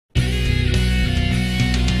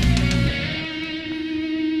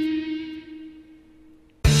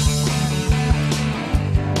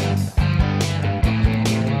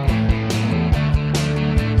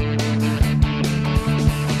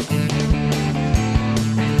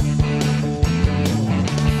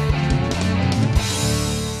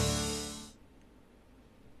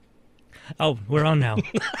Oh, we're on now.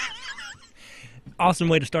 Awesome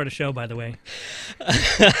way to start a show, by the way.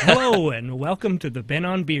 Hello, and welcome to the Ben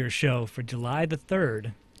on Beer Show for July the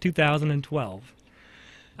 3rd, 2012.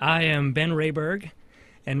 I am Ben Rayberg,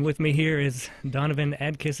 and with me here is Donovan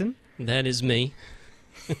Adkisson. That is me.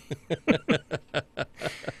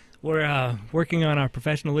 We're working on our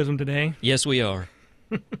professionalism today. Yes, we are.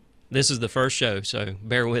 This is the first show, so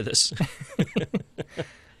bear with us.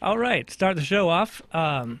 All right, start the show off.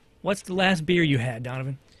 What's the last beer you had,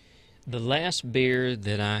 Donovan? The last beer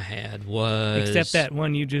that I had was... Except that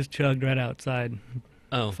one you just chugged right outside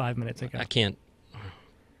 5 minutes ago. I can't...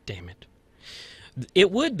 Damn it.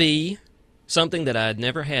 It would be something that I'd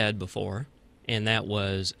never had before, and that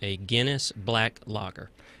was a Guinness Black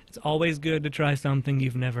Lager. It's always good to try something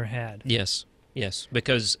you've never had. Yes, yes,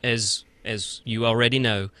 because as you already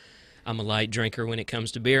know, I'm a light drinker when it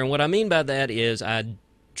comes to beer, and what I mean by that is I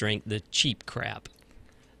drink the cheap crap.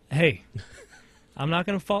 Hey, I'm not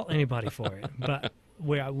going to fault anybody for it, but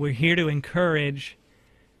we're here to encourage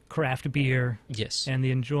craft beer. Yes. And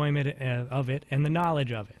the enjoyment of it and the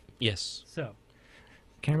knowledge of it. Yes. So,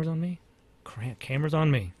 camera's on me? Camera's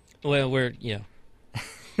on me. Well, yeah.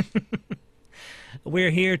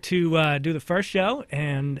 We're here to do the first show,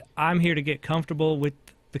 and I'm here to get comfortable with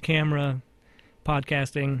the camera,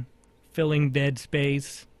 podcasting, filling dead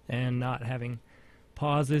space, and not having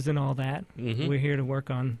pauses and all that. Mm-hmm. We're here to work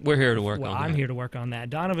on... We're here to work on that. I'm here to work on that.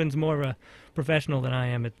 Donovan's more of a professional than I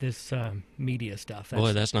am at this media stuff.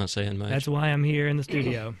 Boy, that's not saying much. That's why I'm here in the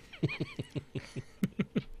studio.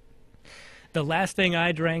 The last thing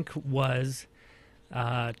I drank was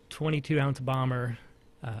 22-ounce bomber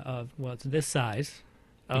it's this size,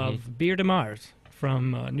 of Bier de Mars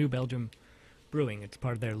from New Belgium Brewing. It's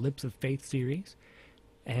part of their Lips of Faith series.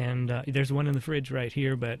 And there's one in the fridge right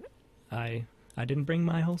here, but I didn't bring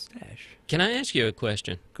my whole stash. Can I ask you a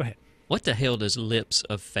question? Go ahead. What the hell does Lips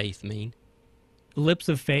of Faith mean? Lips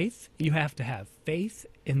of Faith? You have to have faith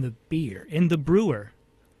in the beer, in the brewer,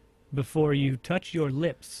 before you touch your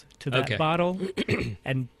lips to that bottle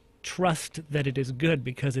and trust that it is good,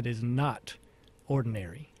 because it is not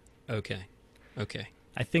ordinary. Okay.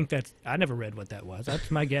 I think I never read what that was. That's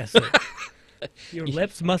my guess. Your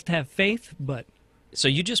lips must have faith, but... So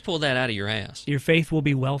you just pulled that out of your ass? Your faith will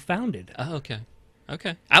be well-founded. Oh, okay.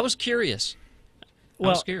 I was curious.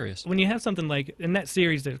 Well, when you have something like... In that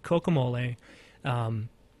series, there's Cocomole,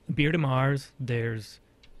 Bier de Mars, there's...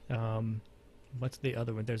 what's the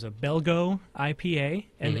other one? There's a Belgo IPA,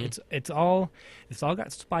 and it's all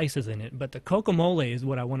got spices in it. But the Cocomole is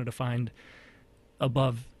what I wanted to find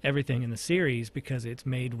above everything in the series, because it's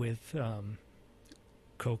made with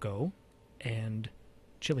cocoa and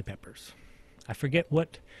chili peppers. I forget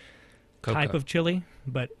what type of chili,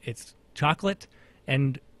 but it's chocolate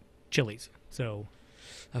and chilies. So,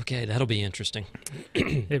 okay, that'll be interesting.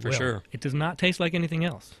 For sure. It does not taste like anything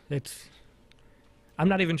else. I'm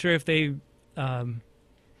not even sure if they brew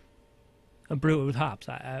it with hops.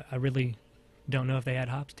 I really don't know if they add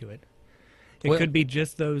hops to it. It could be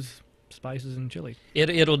just those spices and chili.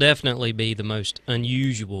 It'll definitely be the most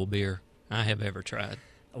unusual beer I have ever tried.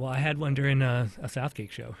 Well, I had one during a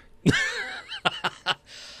Southgate show.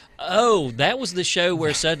 Oh, that was the show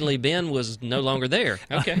where suddenly Ben was no longer there.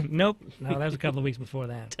 Okay. Nope. No, that was a couple of weeks before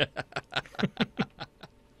that.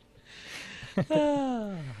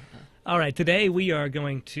 All right, today we are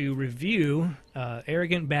going to review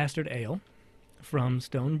Arrogant Bastard Ale from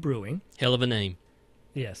Stone Brewing. Hell of a name.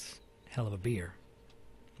 Yes, hell of a beer,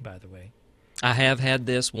 by the way. I have had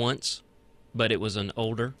this once, but it was an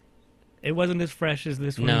older. It wasn't as fresh as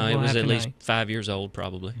this one. No, it was at least 5 years old,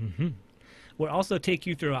 probably. Mm-hmm. We'll also take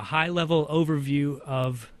you through a high-level overview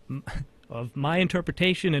of my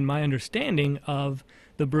interpretation and my understanding of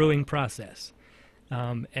the brewing process.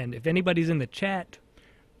 And if anybody's in the chat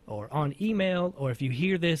or on email, or if you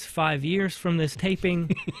hear this 5 years from this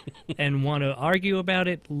taping and want to argue about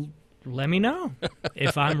it, let me know.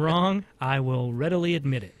 If I'm wrong, I will readily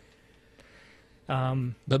admit it.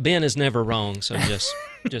 But Ben is never wrong, so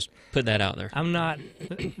just put that out there. I'm not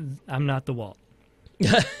the Walt.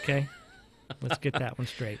 Okay? Let's get that one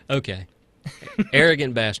straight. Okay.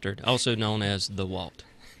 Arrogant Bastard, also known as the Walt.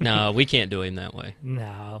 No, we can't do him that way.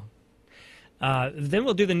 No. Then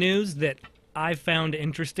we'll do the news that I found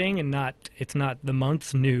interesting, and it's not the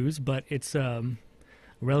month's news, but it's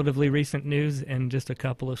relatively recent news and just a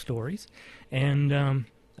couple of stories. And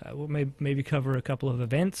we'll maybe cover a couple of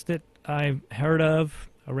events that I've heard of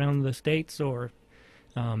around the States or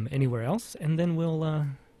anywhere else, and then we'll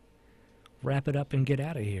wrap it up and get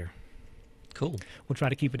out of here. Cool. We'll try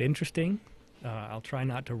to keep it interesting. I'll try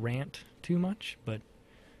not to rant too much, but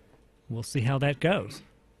we'll see how that goes.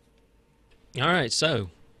 All right, so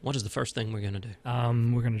what is the first thing we're going to do?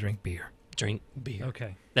 We're going to drink beer. Drink beer.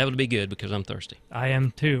 Okay. That would be good because I'm thirsty. I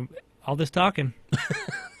am too. All this talking.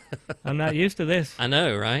 I'm not used to this. I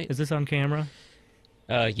know, right? Is this on camera?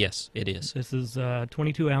 Yes, it is. This is a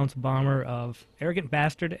 22-ounce bomber of Arrogant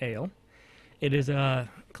Bastard Ale. It is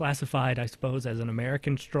classified, I suppose, as an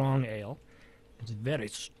American strong ale. It's very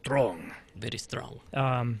strong. Very strong.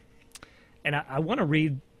 And I want to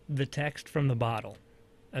read the text from the bottle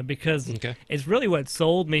because Okay. it's really what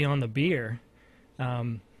sold me on the beer.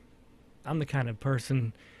 I'm the kind of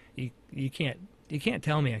person you can't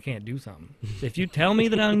tell me I can't do something. If you tell me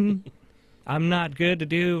that I'm not good to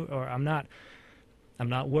do, or I'm not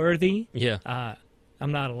worthy, Yeah.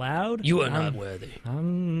 I'm not allowed. You are not worthy. I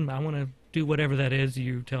want to do whatever that is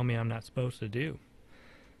you tell me I'm not supposed to do.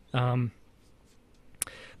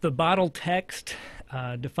 The bottle text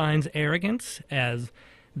defines arrogance as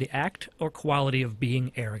the act or quality of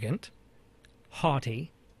being arrogant,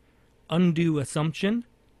 haughty, undue assumption,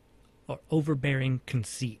 or overbearing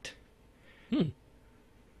conceit. Kind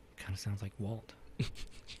of sounds like Walt.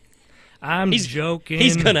 He's joking.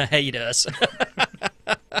 He's going to hate us.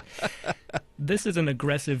 This is an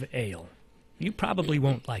aggressive ale. You probably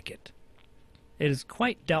won't like it. It is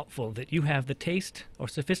quite doubtful that you have the taste or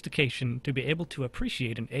sophistication to be able to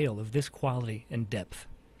appreciate an ale of this quality and depth.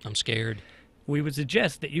 I'm scared. We would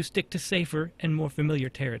suggest that you stick to safer and more familiar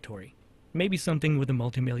territory. Maybe something with a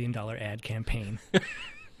multi-million-dollar ad campaign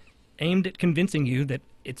aimed at convincing you that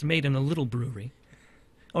it's made in a little brewery,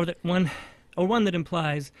 or one that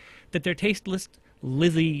implies that their tasteless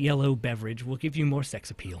Lizzie yellow beverage will give you more sex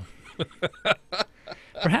appeal.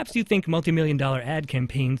 Perhaps you think multi-million-dollar ad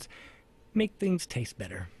campaigns make things taste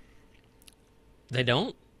better. They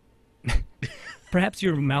don't? Perhaps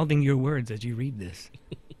you're mouthing your words as you read this.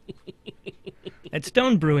 At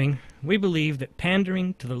Stone Brewing, we believe that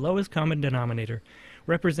pandering to the lowest common denominator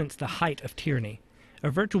represents the height of tyranny, a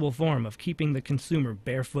virtual form of keeping the consumer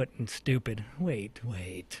barefoot and stupid. Wait.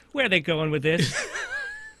 Where are they going with this?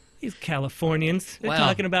 These Californians. They're Wow.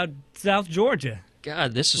 talking about South Georgia.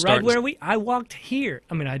 God, this is Right starting... where I walked here.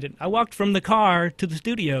 I mean, I didn't. I walked from the car to the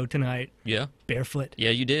studio tonight Yeah. barefoot.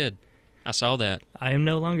 Yeah, you did. I saw that. I am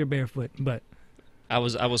no longer barefoot, but I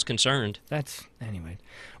was concerned. that's, anyway.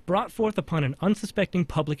 Brought forth upon an unsuspecting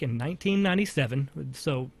public in 1997.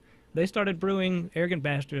 So they started brewing Arrogant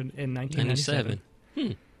Bastard in 1997.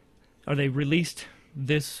 97. Or they released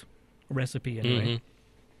this recipe anyway. Mhm.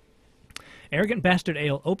 Arrogant Bastard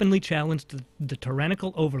Ale openly challenged the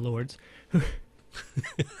tyrannical overlords who...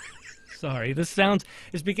 Sorry,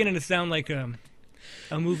 it's beginning to sound like a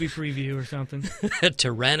movie preview or something.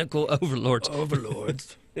 Tyrannical overlords.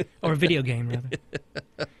 Overlords. Or a video game,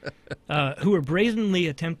 rather. Who are brazenly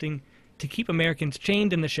attempting to keep Americans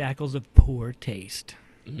chained in the shackles of poor taste.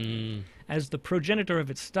 As the progenitor of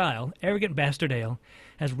its style, Arrogant Bastard Ale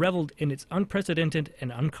has reveled in its unprecedented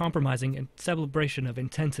and uncompromising celebration of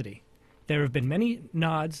intensity. There have been many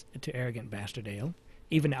nods to Arrogant Bastard Ale,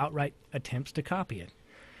 even outright attempts to copy it.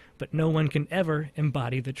 But no one can ever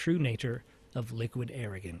embody the true nature of liquid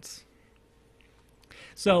arrogance.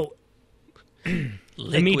 So,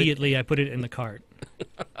 immediately I put it in the cart.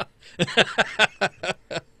 I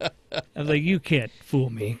was like, you can't fool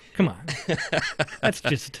me. Come on. That's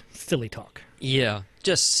just silly talk. Yeah,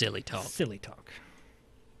 just silly talk. Silly talk.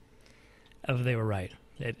 Oh, they were right.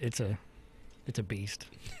 It's a beast.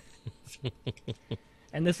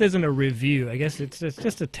 And this isn't a review. I guess it's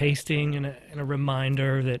just a tasting and a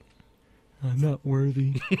reminder that I'm not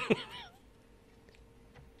worthy.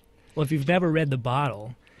 Well, if you've never read the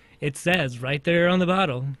bottle, it says right there on the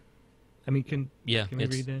bottle. I mean, can we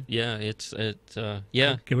read that? Yeah,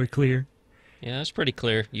 yeah. Can we clear? Yeah, it's pretty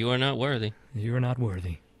clear. You are not worthy. You are not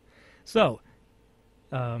worthy. So,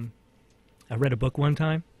 I read a book one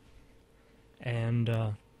time, and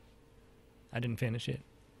I didn't finish it.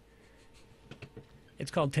 It's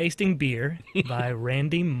called Tasting Beer by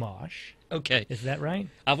Randy Mosh. Okay. Is that right?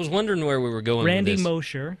 I was wondering where we were going Randy with this.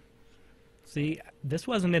 Mosher. See, this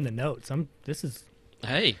wasn't in the notes. This is...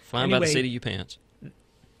 Hey, flying by the Anyway, seat of your pants.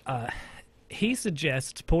 He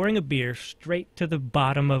suggests pouring a beer straight to the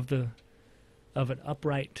bottom of an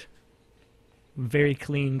upright, very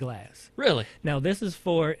clean glass. Really? Now, this is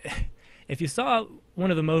for... If you saw one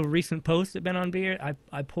of the most recent posts that been on beer,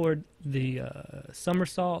 I poured the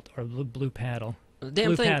Somersault or Blue Paddle. The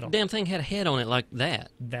Blue Paddle. damn thing had a head on it like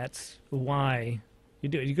that. That's why you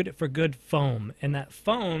do it. You get it for good foam. And that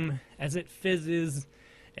foam, as it fizzes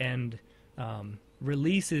and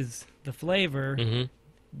releases the flavor, Mm-hmm.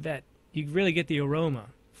 that you really get the aroma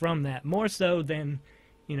from that. More so than,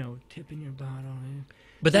 tipping your bottle in.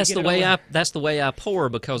 But So that's get the it way all- that's the way I pour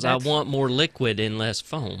because I That's- want more liquid and less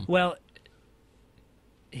foam. Well,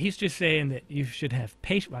 he's just saying that you should have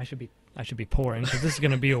patience. I should be pouring because this is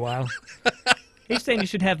going to be a while. He's saying you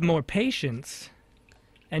should have more patience,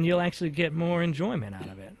 and you'll actually get more enjoyment out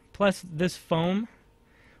of it. Plus, this foam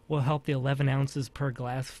will help the 11 ounces per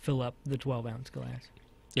glass fill up the 12-ounce glass.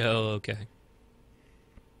 Oh, okay.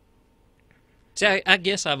 See, I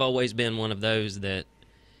guess I've always been one of those that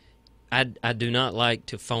I do not like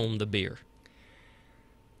to foam the beer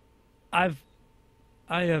I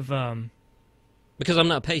have because I'm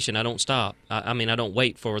not patient. I don't stop. I mean, I don't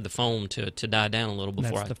wait for the foam to die down a little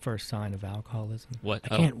before that's the first sign of alcoholism. What?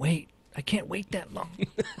 I can't wait. I can't wait that long.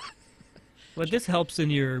 Well, this helps in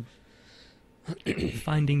your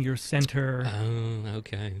finding your center. Oh,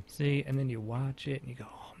 okay. See, and then you watch it and you go,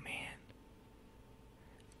 oh man.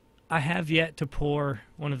 I have yet to pour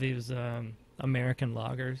one of these American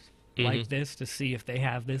lagers like this to see if they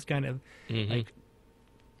have this kind of like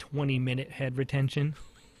 20-minute head retention.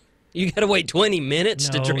 You got to wait 20 minutes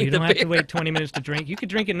to No, drink you the don't beer. have to wait 20 minutes to drink. You could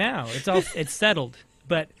drink it now. It's settled,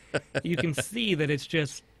 but you can see that it's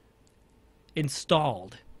just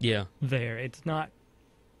installed Yeah. there. It's not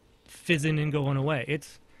fizzing and going away.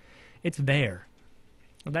 It's there.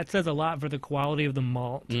 That says a lot for the quality of the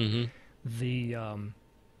malt, Mm-hmm.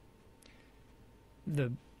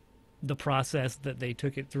 the process that they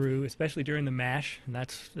took it through, especially during the mash. And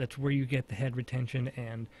that's where you get the head retention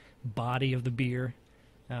and body of the beer.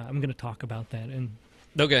 I'm going to talk about that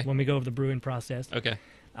Okay. when we go over the brewing process. Okay.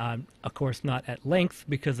 Of course, not at length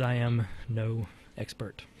because I am no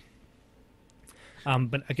expert.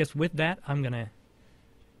 But I guess with that, I'm going to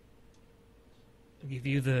give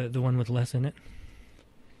you the one with less in it.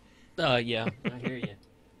 Yeah. I hear you.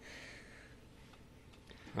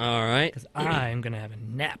 All right. Because I am going to have a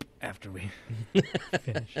nap after we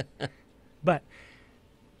finish. But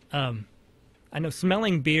I know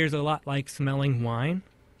smelling beer is a lot like smelling wine.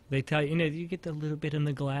 They tell you, you get a little bit in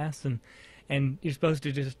the glass, and you're supposed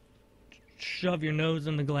to just shove your nose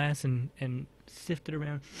in the glass and sift it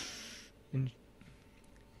around. And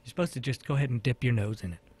you're supposed to just go ahead and dip your nose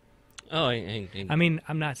in it. Oh, I mean,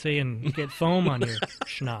 I'm not saying you get foam on your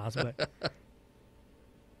schnoz, but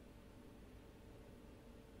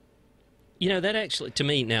that actually, to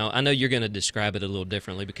me, now, I know you're going to describe it a little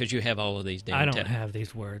differently because you have all of these damn I don't have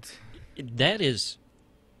these words. That is,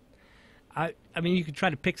 I mean, you could try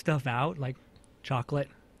to pick stuff out, like chocolate,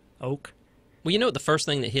 oak. well, you know what the first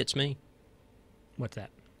thing that hits me? What's that?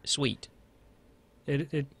 Sweet.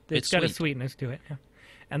 It's It's got a sweet. sweetness to it. Yeah.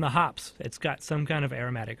 And the hops, it's got some kind of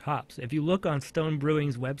aromatic hops. If you look on Stone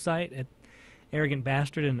Brewing's website at Arrogant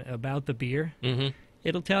Bastard and about the beer, Mm-hmm.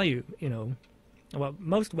 it'll tell you, well,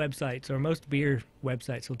 most websites or most beer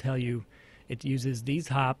websites will tell you it uses these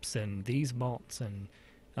hops and these malts, and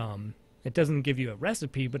it doesn't give you a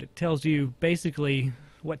recipe, but it tells you basically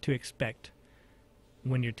what to expect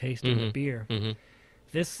when you're tasting the beer. Mm-hmm.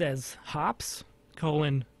 This says hops,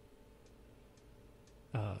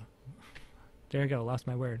 there I go, lost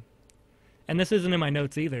my word. And this isn't in my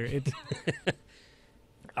notes either. It's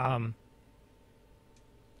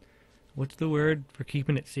what's the word for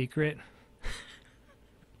keeping it secret?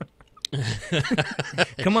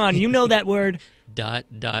 Come on, you know that word. ...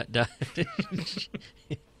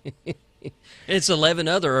 It's 11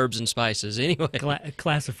 other herbs and spices anyway.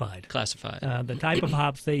 Classified. Classified. The type of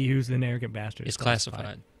hops they use in Arrogant Bastard It's is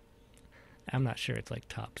classified. I'm not sure it's like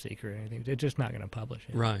top secret or anything. They're just not going to publish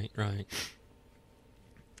it. Right.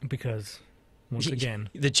 Because, once again,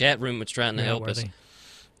 The chat room was trying to they're help not us. worthy.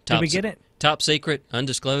 Did we get it? Top secret,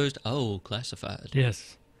 undisclosed. Oh, classified.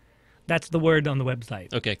 Yes. That's the word on the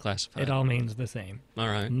website. Okay, classified. It all means the same. All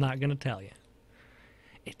right. I'm not going to tell you.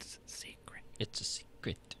 It's secret. It's a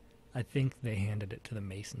secret. I think they handed it to the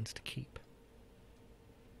Masons to keep.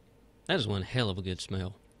 That is one hell of a good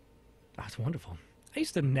smell. That's wonderful. I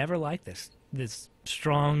used to never like this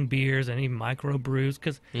strong beers and even micro brews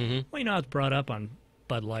because, Mm-hmm. well, I was brought up on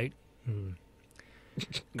Bud Light, Coors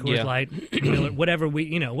Yeah. Light, Miller, whatever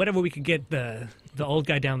we could get the old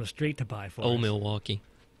guy down the street to buy for Old us. Milwaukee.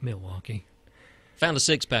 Milwaukee. Found a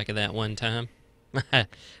 6-pack of that one time. I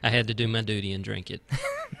had to do my duty and drink it.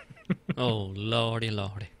 Oh, lordy.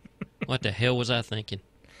 What the hell was I thinking?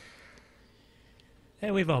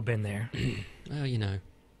 Hey, we've all been there. Well,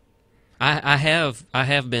 I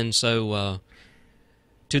have been so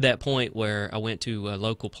to that point where I went to a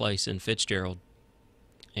local place in Fitzgerald,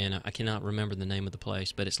 and I cannot remember the name of the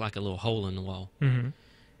place, but it's like a little hole in the wall, Mm-hmm.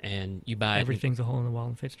 and you buy Everything's a hole in the wall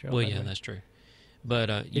in Fitzgerald. Well, by the yeah, way. that's true. But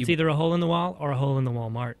It's either a hole in the wall or a hole in the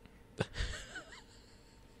Walmart.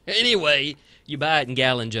 Anyway, you buy it in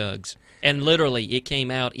gallon jugs. And literally, it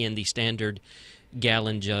came out in the standard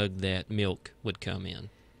gallon jug that milk would come in.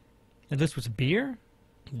 And this was beer?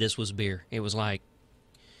 This was beer. It was like,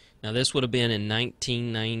 now this would have been in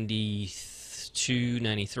 1992,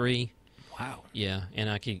 93. Wow. Yeah,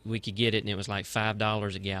 and we could get it, and it was like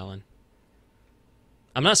 $5 a gallon.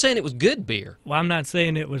 I'm not saying it was good beer. Well, I'm not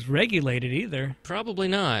saying it was regulated either. Probably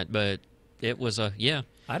not, but it was yeah.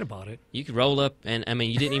 I'd have bought it. You could roll up, and I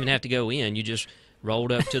mean, you didn't even have to go in. You just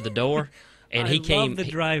rolled up to the door, and he came. Love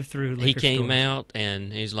the drive-through. He came stores. out,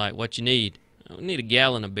 and he's like, "What you need? I need a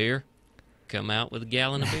gallon of beer." Come out with a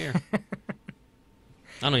gallon of beer. I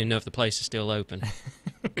don't even know if the place is still open.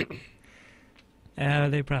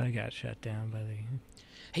 They probably got shut down by the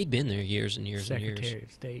He'd been there years and years and years. Secretary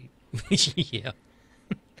of State. Yeah.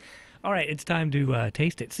 All right, it's time to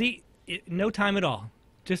taste it. See, no time at all.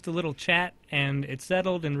 Just a little chat, and it's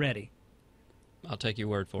settled and ready. I'll take your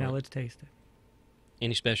word for Now it. let's taste it.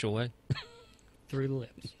 Any special way? Through the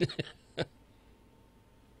lips.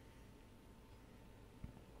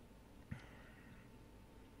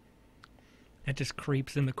 It just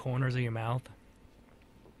creeps in the corners of your mouth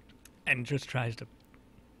and just tries to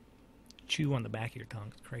chew on the back of your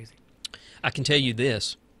tongue. It's crazy. I can tell you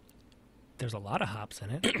this. There's a lot of hops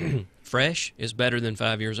in it. Fresh is better than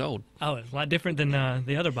 5 years old. Oh, it's a lot different than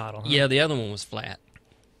the other bottle, huh? Yeah, the other one was flat.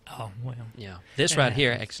 Oh, well. Yeah. This right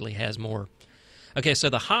here actually has more. Okay, so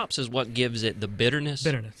the hops is what gives it the bitterness.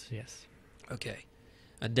 Bitterness, yes. Okay.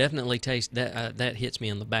 I definitely taste that. That hits me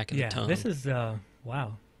on the back of the tongue. This is,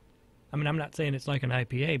 wow. I mean, I'm not saying it's like an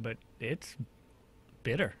IPA, but it's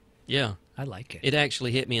bitter. Yeah. I like it. It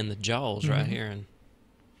actually hit me in the jaws right here. And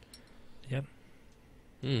Yep.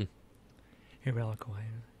 Mm. Here, real quiet.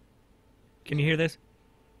 Can you hear this?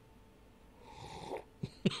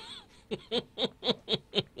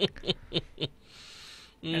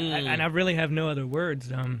 And I really have no other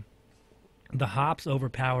words. The hops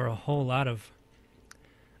overpower a whole lot of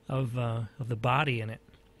the body in it,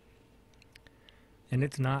 and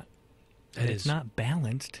it's not not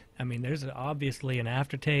balanced. I mean, there's obviously an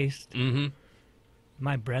aftertaste. Mm-hmm.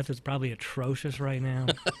 My breath is probably atrocious right now.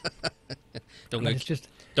 Don't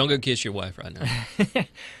go kiss your wife right now.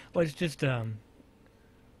 Well, it's just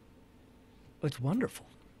it's wonderful.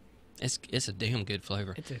 It's a damn good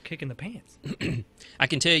flavor. It's a kick in the pants. I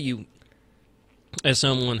can tell you, as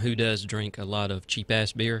someone who does drink a lot of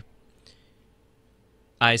cheap-ass beer,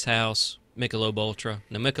 Ice House, Michelob Ultra.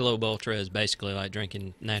 Now, Michelob Ultra is basically like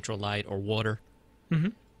drinking Natural Light or water.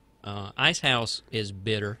 Mm-hmm. Ice House is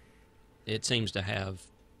bitter. It seems to have,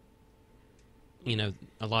 a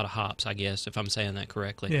lot of hops, I guess, if I'm saying that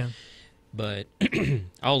correctly. Yeah. But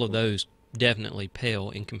all of those definitely pale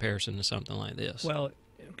in comparison to something like this. Well,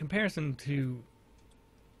 in comparison to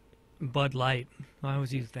Bud Light, I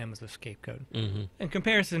always use them as a scapegoat. Mm-hmm. In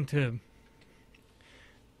comparison to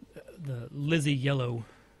the Lizzie Yellow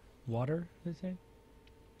water, they say?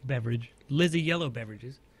 Beverage. Lizzie Yellow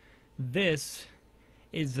beverages. This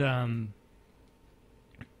is like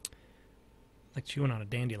chewing on a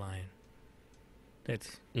dandelion.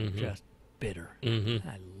 That's just bitter. Mm-hmm.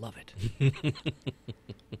 I love it.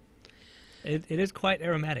 It is quite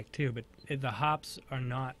aromatic too, but the hops are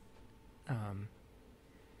not on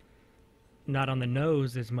the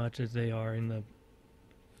nose as much as they are on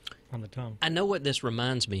the tongue. I know what this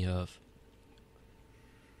reminds me of.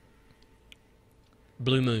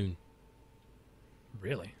 Blue Moon.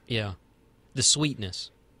 Really? Yeah. The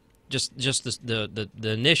sweetness. Just the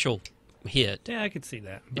initial hit. Yeah, I could see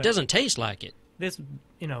that. It doesn't taste like it. This,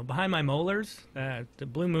 behind my molars, the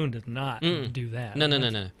Blue Moon does not do that. No.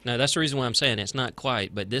 No, that's the reason why I'm saying it's not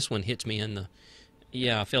quite, but this one hits me in the...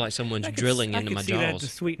 Yeah, I feel like someone's drilling into my jaws. I can see that, the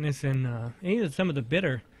jaws. sweetness and even some of the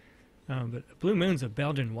bitter. But Blue Moon's a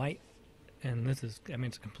Belgian white, and this is,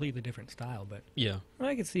 it's a completely different style, but Yeah.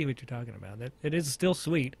 I can see what you're talking about. It is still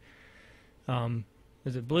sweet.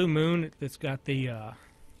 Is it Blue Moon that's got the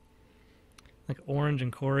like orange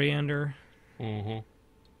and coriander? Mm-hmm.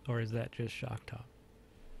 Or is that just Shock Top?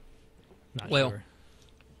 Not Well, sure.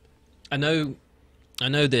 I know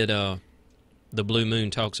that the Blue Moon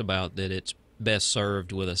talks about that it's best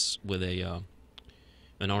served with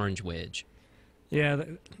an orange wedge. Yeah,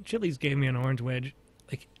 Chili's gave me an orange wedge.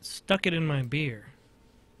 Like, stuck it in my beer.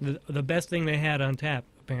 The best thing they had on tap,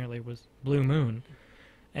 apparently, was Blue Moon.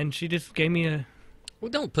 And she just gave me a... Well,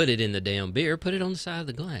 don't put it in the damn beer. Put it on the side of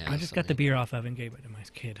the glass. I just got the beer off of it and gave it to my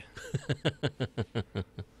kid.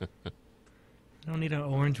 I don't need an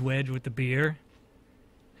orange wedge with the beer.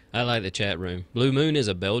 I like the chat room. Blue Moon is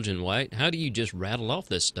a Belgian white. How do you just rattle off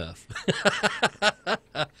this stuff?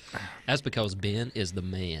 That's because Ben is the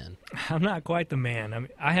man. I'm not quite the man. I mean,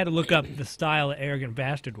 I had to look up the style Arrogant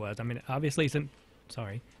Bastard was. I mean, obviously it's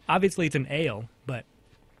an ale, but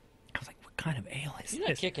I was like, what kind of ale is You're not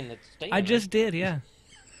this? kicking the stand. I just did, yeah.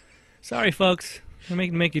 Sorry, folks. I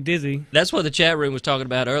make you dizzy. That's what the chat room was talking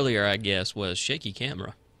about earlier, I guess, was shaky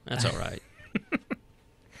camera. That's all right.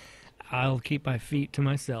 I'll keep my feet to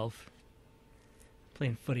myself.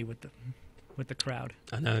 Playing footy with the crowd.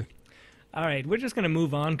 I know. All right, we're just gonna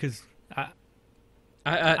move on because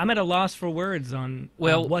I'm at a loss for words on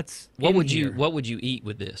what would here. What would you eat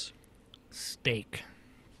with this? Steak.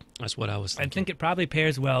 That's what I was thinking. I think it probably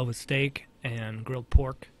pairs well with steak and grilled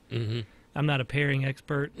pork. Mm-hmm. I'm not a pairing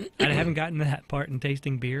expert. I haven't gotten to that part in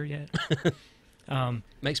tasting beer yet.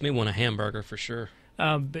 Makes me want a hamburger for sure.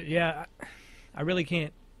 But yeah, I really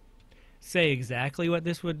can't say exactly what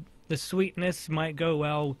this would. The sweetness might go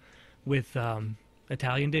well with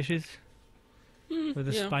Italian dishes, with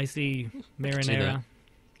a spicy marinara.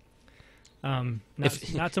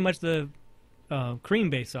 Not so much the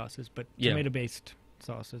cream-based sauces, but tomato-based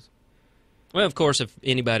sauces. Well, of course, if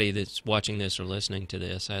anybody that's watching this or listening to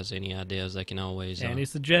this has any ideas, they can always any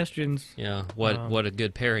suggestions. Yeah, what a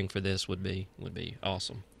good pairing for this would be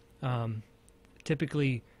awesome.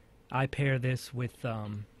 Typically, I pair this with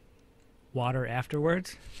water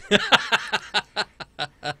afterwards.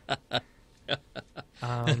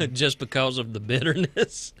 Just because of the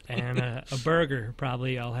bitterness. And a burger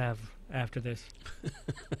probably I'll have after this.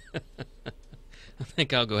 I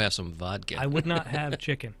think I'll go have some vodka. I would not have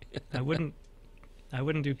chicken. I wouldn't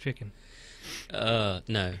do chicken.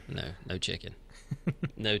 No chicken.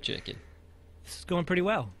 No chicken. This is going pretty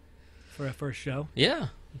well for a first show. Yeah.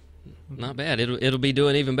 Not bad. It'll be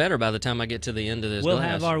doing even better by the time I get to the end of this We'll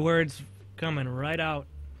glass. have our words coming right out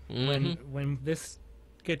Mm-hmm. when this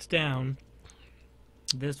gets down.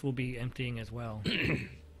 This will be emptying as well.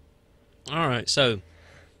 All right. So,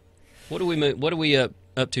 what are we up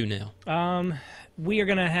to now? We are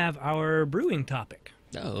going to have our brewing topic.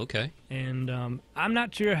 Oh, okay. And I'm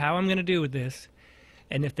not sure how I'm going to do with this.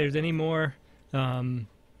 And if there's any more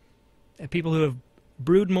people who have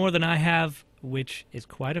brewed more than I have, which is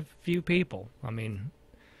quite a few people. I mean,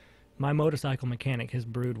 my motorcycle mechanic has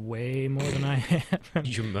brewed way more than I have.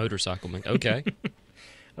 Your motorcycle mechanic. Okay.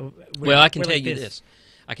 Well, I can tell like you this.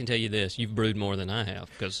 I can tell you this. You've brewed more than I have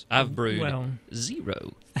because I've brewed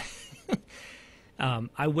 0.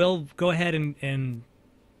 I will go ahead and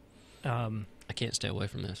I can't stay away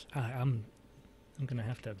from this. I'm going to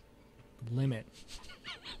have to limit.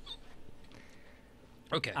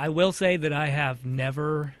 Okay. I will say that I have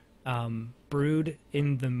never brewed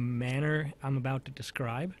in the manner I'm about to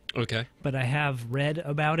describe. Okay. But I have read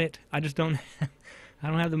about it. I just don't I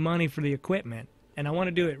don't have the money for the equipment, and I want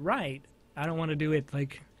to do it right. I don't want to do it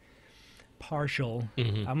like partial.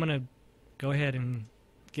 Mm-hmm. I'm going to go ahead and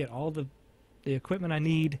get all the equipment I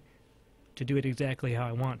need to do it exactly how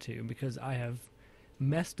I want to, because I have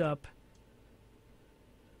messed up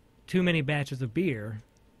too many batches of beer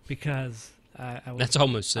because That's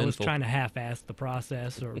almost sinful. I was trying to half-ass the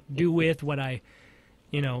process or do with what I,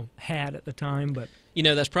 had at the time, but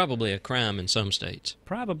that's probably a crime in some states.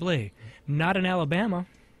 probably not in Alabama.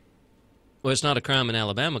 Well, it's not a crime in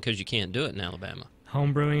Alabama because you can't do it in Alabama.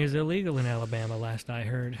 Homebrewing is illegal in Alabama, last I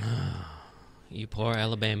heard. You poor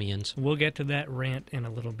Alabamians. We'll get to that rant in a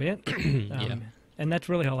little bit. Yeah. And that's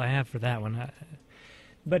really all I have for that one.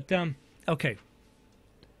 Okay.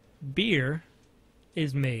 Beer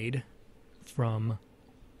is made from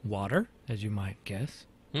water, as you might guess,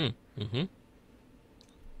 Mm-hmm.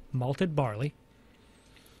 malted barley.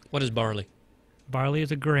 What is barley? Barley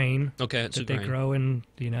is a grain Okay, it's that a they grain. grow in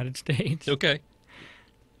the United States, Okay.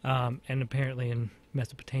 and apparently in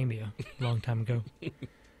Mesopotamia a long time ago.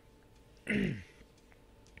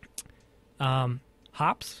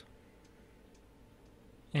 Hops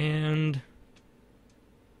and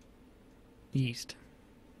yeast.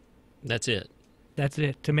 That's it. That's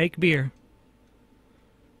it. To make beer,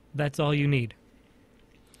 that's all you need.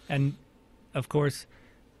 And, of course,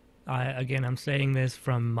 I'm saying this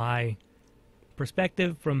from my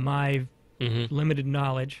perspective, from my Mm-hmm. limited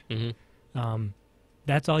knowledge. Mm-hmm.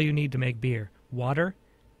 That's all you need to make beer. Water,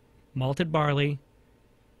 malted barley,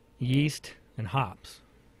 yeast, and hops.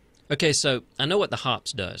 Okay, so I know what the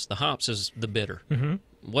hops does. The hops is the bitter.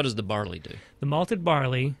 Mm-hmm. What does the barley do? The malted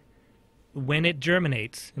barley, when it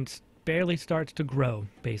germinates and barely starts to grow,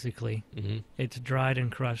 basically, Mm-hmm. it's dried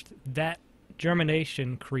and crushed. That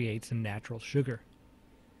germination creates a natural sugar.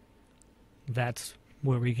 That's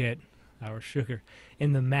where we get our sugar.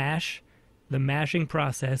 In the mashing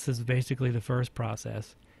process is basically the first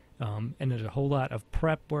process. And there's a whole lot of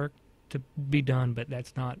prep work to be done, but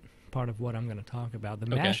that's not part of what I'm going to talk about. The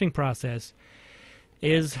Okay. mashing process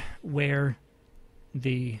is where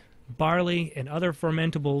the barley and other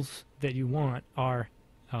fermentables that you want are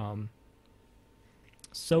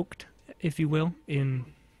soaked, if you will, in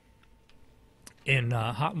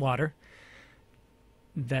hot water.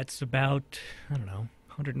 That's about, I don't know,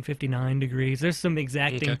 159 degrees. There's some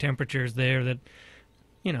exacting Okay. temperatures there that,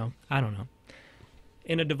 I don't know.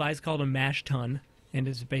 In a device called a mash tun, and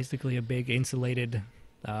it's basically a big insulated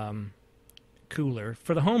cooler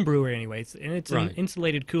for the home brewer anyways, and it's an Right.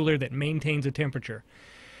 insulated cooler that maintains a temperature.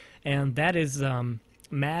 And that is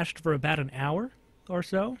mashed for about an hour or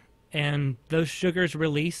so, and those sugars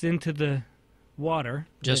release into the water.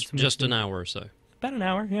 Just that's mixed an in- hour or so. About an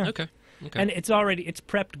hour, yeah. Okay. Okay. And it's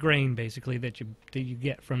prepped grain basically that you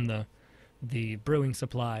get from the brewing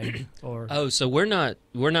supply or Oh, so we're not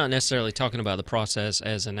necessarily talking about the process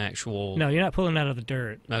as an actual. no, you're not pulling it out of the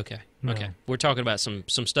dirt. Okay. No. Okay. We're talking about some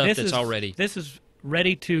stuff This that's is already. This is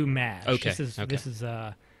ready to mash. Okay, This okay. is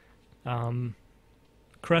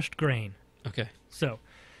crushed grain. Okay. So,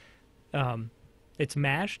 it's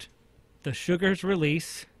mashed, the sugars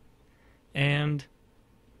release, and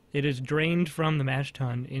it is drained from the mash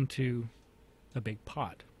tun into a big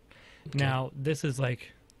pot. Okay. Now, this is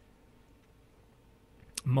like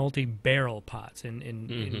multi-barrel pots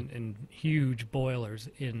in huge boilers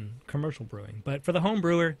in commercial brewing. But for the home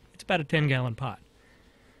brewer, it's about a 10-gallon pot.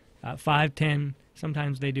 5, 10,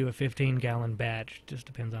 sometimes they do a 15-gallon batch. Just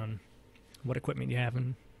depends on what equipment you have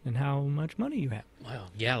and how much money you have. Wow,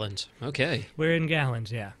 gallons. Okay. We're in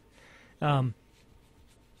gallons, yeah.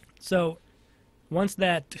 So once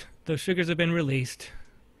those sugars have been released,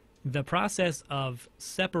 the process of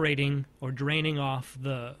separating or draining off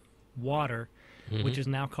the water, which is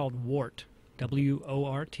now called wort,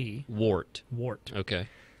 W-O-R-T, Wort. wort. Okay.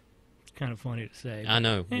 It's kind of funny to say. I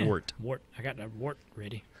know. Yeah, Wort. Wort. I got the wort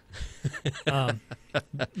ready.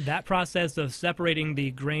 That process of separating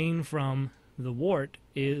the grain from the wort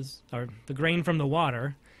or the grain from the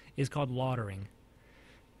water is called lautering.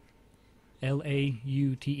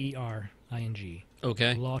 Lautering.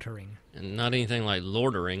 Okay. Lautering. And not anything like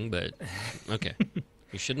lordering, but okay.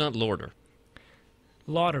 You should not lorder.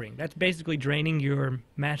 Lautering. That's basically draining your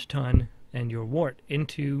mash tun and your wort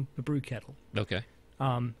into the brew kettle. Okay.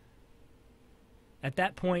 At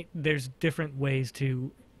that point, there's different ways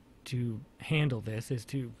to handle this. Is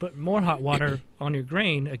to put more hot water on your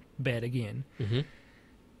grain bed again,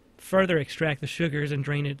 further extract the sugars and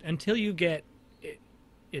drain it until you get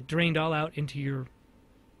it drained all out into your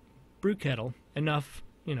brew kettle, enough,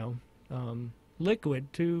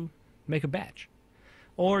 liquid to make a batch.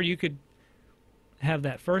 Or you could have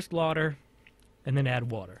that first lauter and then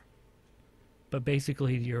add water. But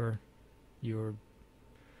basically, you're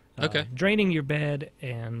Okay. draining your bed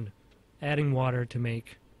and adding water to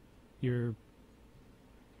make your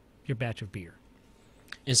batch of beer.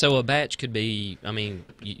 And so a batch could be, I mean,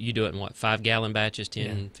 you do it in what, 5-gallon batches,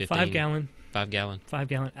 10, 15? 5 gallon. 5 gallon. 5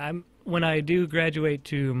 gallon. When I do graduate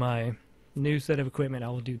to my new set of equipment, I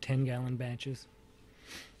will do 10-gallon batches.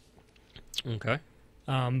 Okay.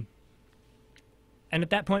 And at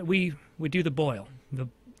that point, we do the boil.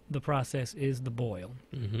 The process is the boil.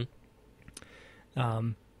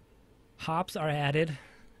 Hops are added.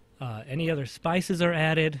 Any other spices are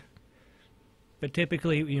added. But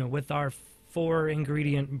typically, with our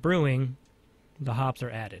 4-ingredient brewing, the hops are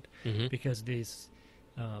added because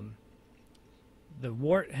the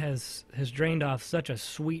wort has drained off such a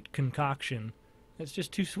sweet concoction. It's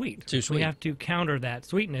just too sweet. Too sweet. We have to counter that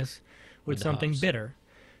sweetness with the something hops. bitter,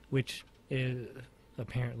 which is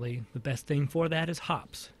apparently the best thing for that is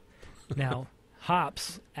hops. Now,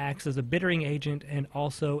 hops acts as a bittering agent and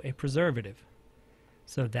also a preservative.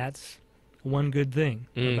 So that's one good thing.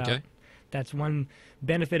 Okay. That's one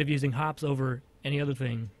benefit of using hops over any other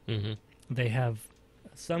thing. They have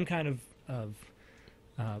some kind of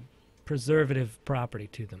preservative property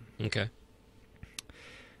to them. Okay.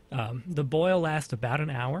 The boil lasts about an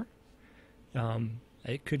hour.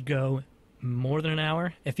 It could go more than an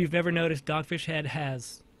hour. If you've ever noticed, Dogfish Head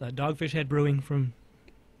has Dogfish Head Brewing from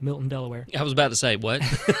Milton, Delaware. I was about to say, what?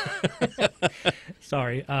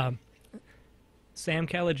 Sorry. Sam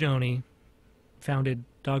Calagione founded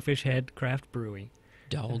Dogfish Head Craft Brewing.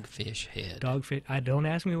 Dogfish Head. Dogfish. Don't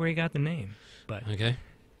ask me where he got the name, but Okay.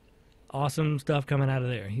 awesome stuff coming out of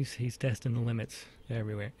there. He's testing the limits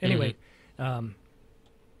everywhere. Anyway,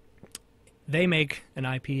 they make an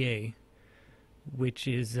IPA, which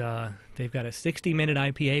is they've got a 60-minute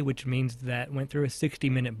IPA, which means that went through a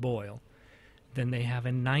 60-minute boil. Then they have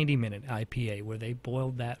a 90-minute IPA where they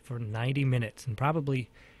boiled that for 90 minutes and probably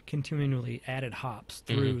continually added hops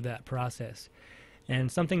through that process.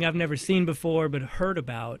 And something I've never seen before but heard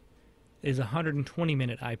about is a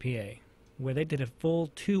 120-minute IPA, where they did a full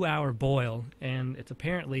 2-hour boil, and it's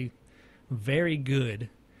apparently very good.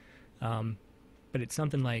 But it's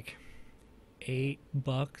something like $8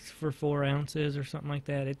 for 4 ounces or something like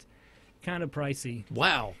that. It's kind of pricey.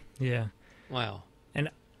 Wow. Yeah. Wow. And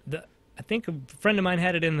I think a friend of mine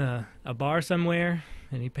had it in a bar somewhere,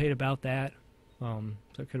 and he paid about that. So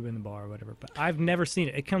it could have been the bar or whatever. But I've never seen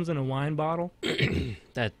it. It comes in a wine bottle.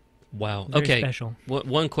 Wow. Very Okay. special.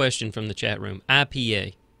 One question from the chat room.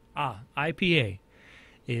 IPA. IPA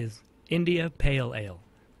is India Pale Ale.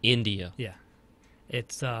 India. Yeah.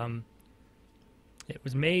 It's it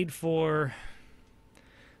was made for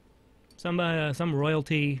some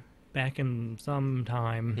royalty back in some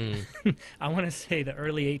time. I want to say the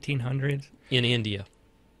early 1800s. In India.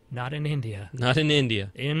 Not in India. Not in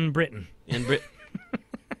India. In Britain. In Britain.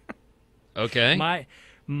 Okay.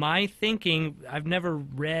 My thinking, I've never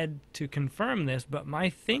read to confirm this, but my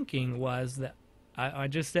thinking was that I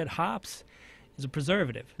just said hops is a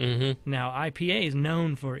preservative. Mm-hmm. Now, IPA is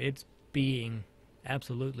known for its being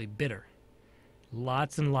absolutely bitter.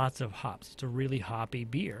 Lots and lots of hops. It's a really hoppy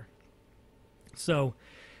beer. So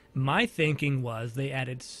my thinking was they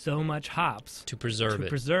added so much hops To preserve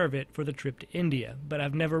it. For the trip to India, but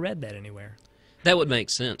I've never read that anywhere. That would make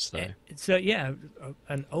sense, though. So, yeah,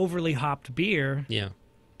 an overly hopped beer Yeah.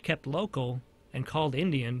 kept local and called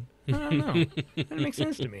Indian. I don't know. That makes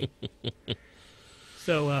sense to me.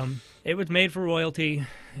 So it was made for royalty,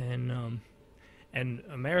 and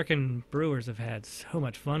American brewers have had so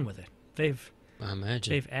much fun with it. I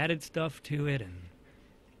imagine. They've added stuff to it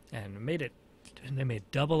and made it. And they made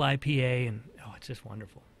double IPA, and it's just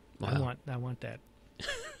wonderful. Wow. I want that.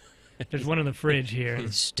 There's one in the fridge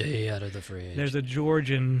here. Stay out of the fridge. There's a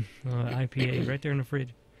Georgian IPA right there in the fridge.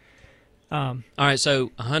 All right,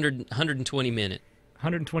 so 120 minute.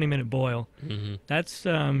 120-minute boil. Mm-hmm. That's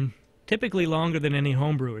typically longer than any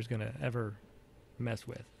home brewer is going to ever mess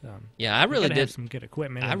with. Yeah, I really have did. some good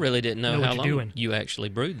equipment. I really didn't know what how you're long doing. you actually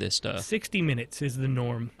brewed this stuff. 60 minutes is the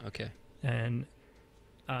norm, Okay. and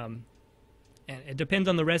it depends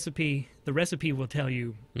on the recipe. The recipe will tell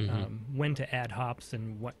you when to add hops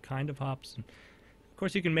and what kind of hops. And of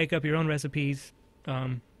course, you can make up your own recipes.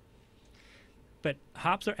 But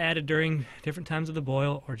hops are added during different times of the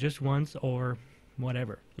boil, or just once, or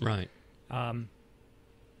whatever. Right.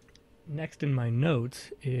 Next in my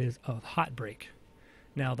notes is a hot break.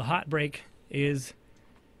 Now, the hot break is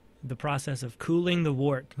the process of cooling the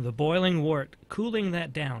wort, the boiling wort, cooling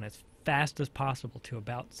that down as fast as possible to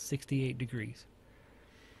about 68 degrees.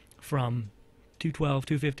 From 212,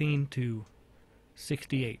 215 to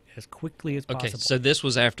 68 as quickly as possible. Okay, so this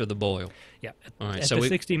was after the boil. Yeah. All right, At so the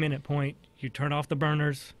 60-minute point, you turn off the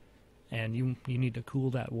burners, and you need to cool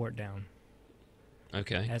that wort down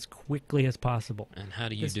Okay. as quickly as possible. And how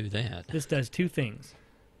do you do that? This does two things.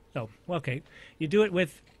 Oh, well, okay. You do it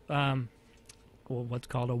with what's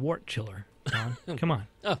called a wort chiller. Don. Come on.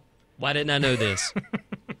 Oh, why didn't I know this?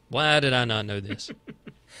 Why did I not know this?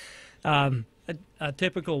 A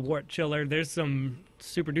typical wort chiller. There's some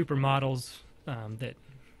super duper models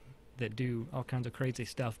that do all kinds of crazy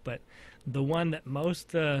stuff, but the one that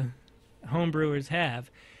most home brewers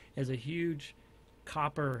have is a huge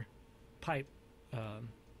copper pipe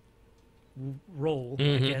roll.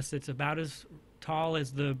 I guess it's about as tall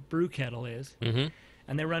as the brew kettle is,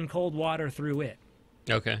 and they run cold water through it.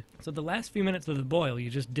 Okay. So the last few minutes of the boil, you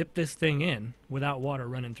just dip this thing in without water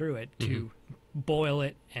running through it to boil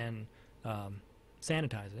it and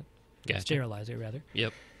sanitize it, Gotcha. sterilize it rather.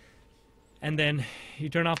 Yep. And then you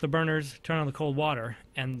turn off the burners, turn on the cold water,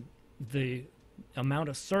 and the amount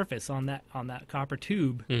of surface on that copper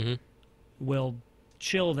tube will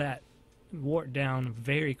chill that wort down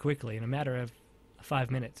very quickly. In a matter of 5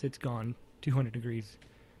 minutes, it's gone 200 degrees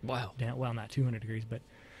Wow. down. Well, not 200 degrees, but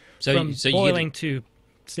So from you boiling to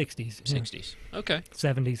 60s. 60s. Okay.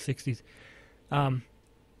 70s, 60s.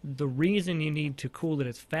 The reason you need to cool it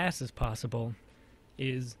as fast as possible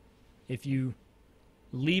is if you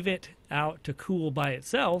leave it out to cool by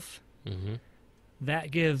itself, that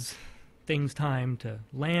gives things time to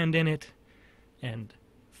land in it and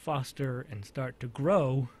foster and start to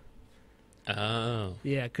grow. Oh.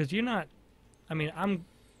 Yeah, because you're not... I mean,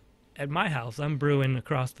 at my house, I'm brewing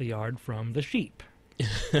across the yard from the sheep.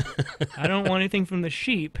 I don't want anything from the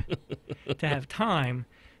sheep to have time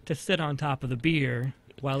to sit on top of the beer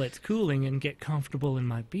while it's cooling and get comfortable in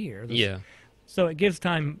my beer. Yeah. So it gives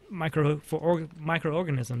time for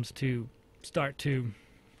microorganisms to start to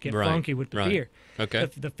get funky with the beer. Okay.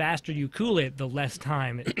 The faster you cool it, the less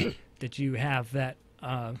time that you have that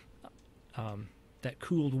that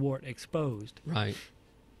cooled wort exposed. Right.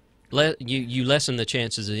 You lessen the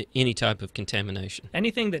chances of any type of contamination.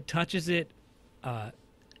 Anything that touches it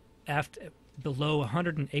after below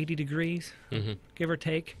 180 degrees, give or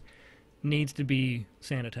take, needs to be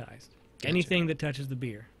sanitized. Gotcha. Anything that touches the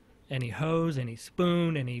beer, any hose, any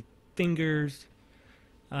spoon, any fingers,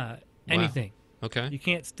 anything. Okay. You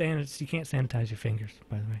can't sanitize your fingers,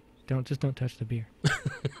 by the way. Don't touch the beer.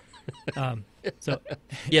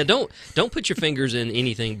 Yeah, don't put your fingers in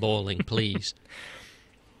anything boiling, please.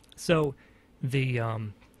 So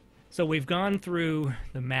we've gone through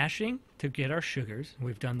the mashing to get our sugars.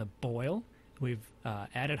 We've done the boil. We've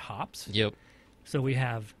added hops. Yep. So we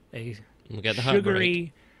have we got the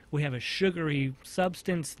sugary. We have a sugary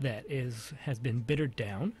substance that has been bittered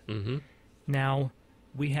down. Mm-hmm. Now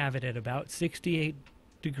we have it at about 68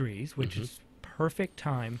 degrees, which is perfect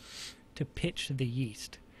time to pitch the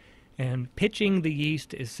yeast. And pitching the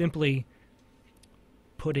yeast is simply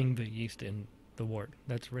putting the yeast in the wort.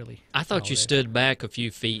 That's really. I thought you stood back a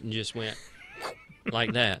few feet and just went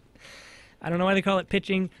like that. I don't know why they call it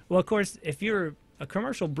pitching. Well, of course, if you're a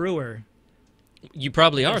commercial brewer, you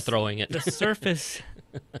probably are throwing it. The surface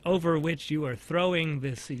over which you are throwing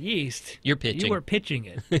this yeast, you're pitching. You are pitching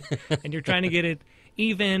it, and you're trying to get it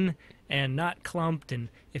even and not clumped. And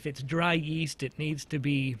if it's dry yeast, it needs to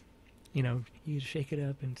be, you shake it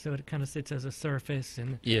up, and so it kind of sits as a surface.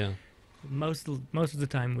 And yeah. Most of the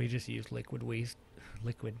time, we just use liquid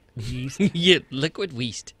yeast. Yeah, liquid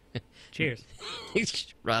yeast. Cheers.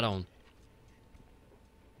 Right on.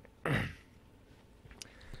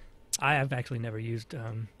 I have actually never used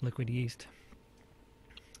liquid yeast.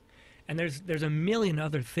 And there's a million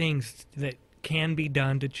other things that can be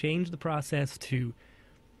done to change the process to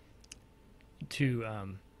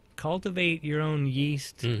cultivate your own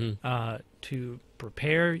yeast, to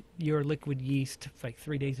prepare your liquid yeast like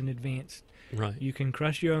 3 days in advance. Right. You can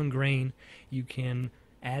crush your own grain. You can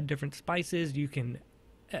add different spices. You can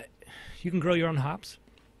grow your own hops.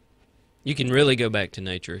 You can really go back to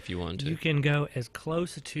nature if you want to. You can go as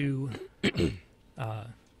close to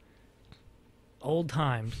old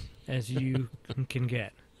times as you can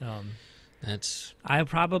get. I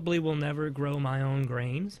probably will never grow my own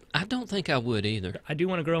grains. I don't think I would either. I do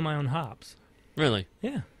want to grow my own hops. Really?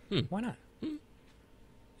 Yeah. Why not?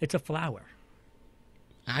 It's a flower.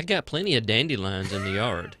 I got plenty of dandelions in the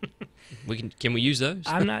yard. Can we use those?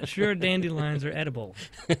 I'm not sure dandelions are edible.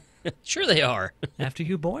 Sure they are. After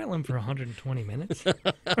you boil them for 120 minutes.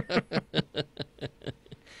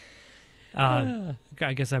 I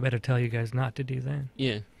guess I better tell you guys not to do that.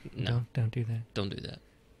 Yeah. No. Don't do that. Don't do that.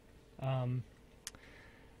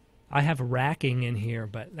 I have racking in here,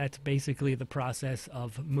 but that's basically the process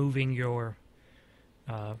of moving your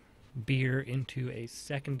beer into a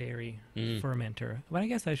secondary fermenter. But I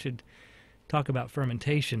guess I should talk about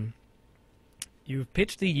fermentation. You've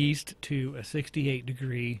pitched the yeast to a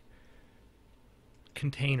 68-degree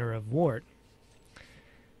container of wort,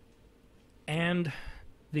 and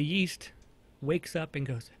the yeast wakes up and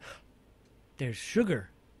goes, "There's sugar.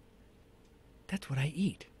 That's what I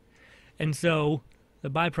eat." And so the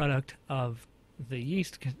byproduct of the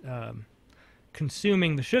yeast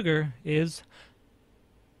consuming the sugar is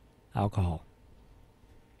alcohol.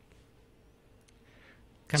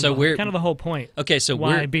 Kind of the whole point. Okay, so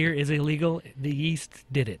why beer is illegal? The yeast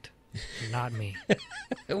did it, not me.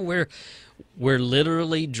 We're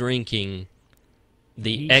literally drinking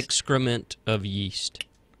the yeast. Excrement of yeast.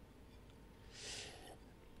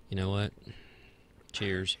 You know what?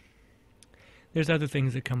 Cheers. There's other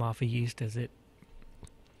things that come off of yeast as it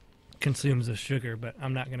consumes the sugar, but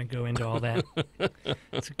I'm not going to go into all that.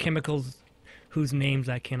 It's chemicals whose names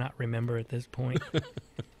I cannot remember at this point.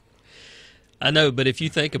 I know, but if you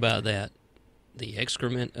think about that, the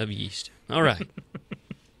excrement of yeast. All right.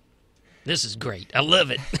 This is great. I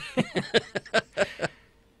love it.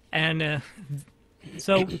 And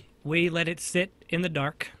so we let it sit in the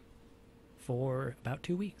dark for about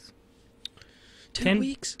 2 weeks. 2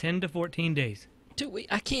 weeks? 10 to 14 days. 2 weeks?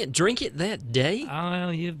 I can't drink it that day?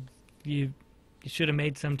 Well, you should have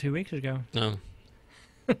made some 2 weeks ago. No.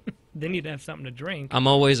 Then you'd have something to drink. I'm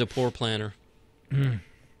always a poor planner.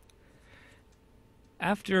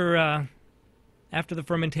 After the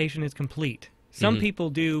fermentation is complete, some people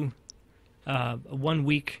do 1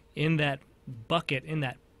 week in that bucket, in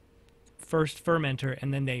that first fermenter,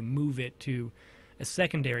 and then they move it to a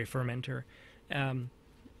secondary fermenter.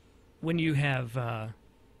 When you have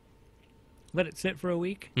let it sit for a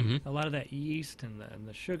week, a lot of that yeast and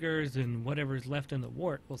the sugars and whatever's left in the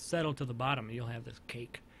wort will settle to the bottom. You'll have this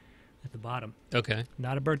cake at the bottom. Okay.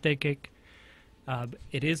 Not a birthday cake.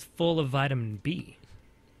 It is full of vitamin B.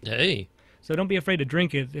 Hey, So don't be afraid to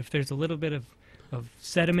drink it. If there's a little bit of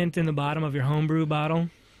sediment in the bottom of your homebrew bottle,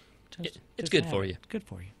 it's good for you. It's good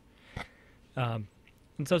for you.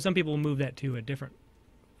 And so some people will move that to a different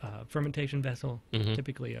fermentation vessel, Mhm.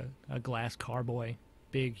 typically a glass carboy,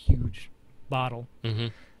 big, huge bottle.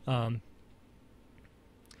 Mm-hmm.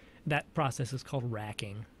 That process is called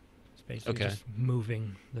racking. It's basically Okay. just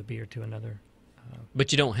moving the beer to another.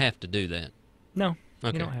 But you don't have to do that. No,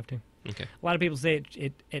 Okay. you don't have to. Okay. A lot of people say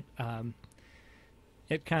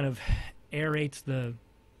it kind of aerates the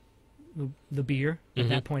beer. At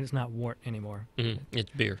that point, it's not wort anymore. Hmm. It's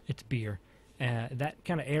beer. It's beer. That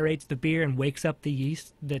kind of aerates the beer and wakes up the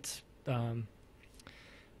yeast that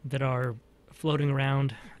are floating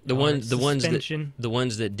around. The ones suspension. the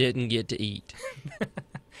ones that didn't get to eat.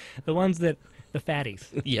 The ones that the fatties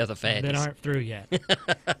Yeah, the fatties. that aren't through yet.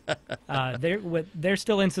 They're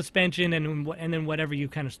still in suspension, and then whatever you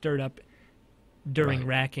kind of stirred up during Right.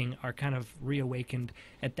 racking are kind of reawakened.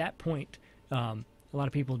 At that point, a lot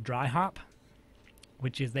of people dry hop,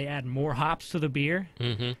 which is they add more hops to the beer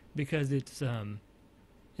Mm-hmm. because it's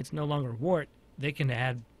no longer wort. They can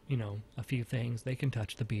add a few things. They can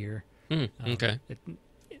touch the beer. Okay.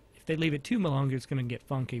 If they leave it too long, it's going to get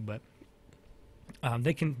funky. But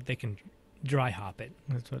they can dry hop it.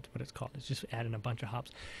 That's what it's called. It's just adding a bunch of hops.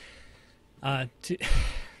 The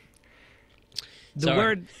Sorry.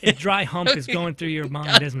 word dry hump is going through your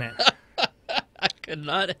mind, isn't it? I could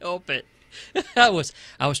not help it. I was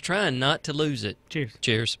trying not to lose it. Cheers.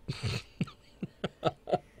 Cheers.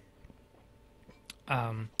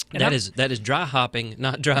 And That is dry hopping,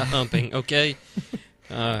 not dry humping. Okay.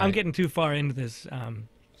 I'm getting too far into this.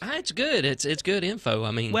 It's good. It's good info.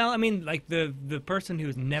 I mean, Well, I mean, like the person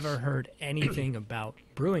who's never heard anything about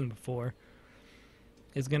brewing before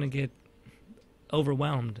is going to get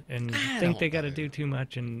overwhelmed and think they got to do too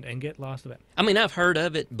much and get lost of it. I mean, I've heard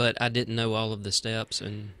of it, but I didn't know all of the steps.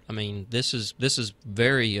 And I mean, this is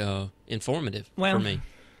very informative Well, for me.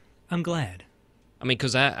 I'm glad. I mean,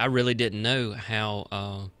 because I really didn't know how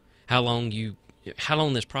long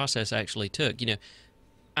this process actually took.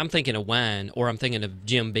 I'm thinking of wine, or I'm thinking of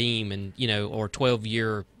Jim Beam, and or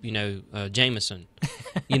 12-year, Jameson,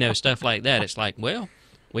 stuff like that. It's like, well,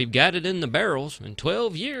 we've got it in the barrels. In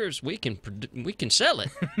 12 years, we can sell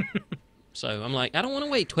it. So I'm like, I don't want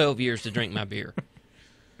to wait 12 years to drink my beer.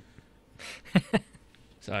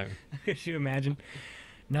 So Could you imagine?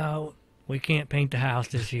 No, we can't paint the house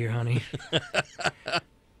this year, honey.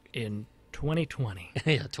 In 2020.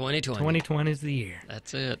 yeah, 2020. 2020 is the year.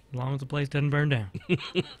 That's it. As long as the place doesn't burn down.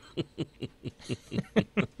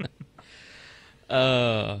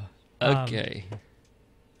 Okay.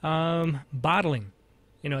 Bottling.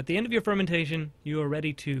 At the end of your fermentation, you are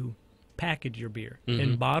ready to package your beer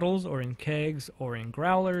in bottles or in kegs or in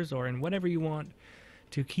growlers or in whatever you want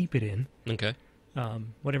to keep it in. Okay.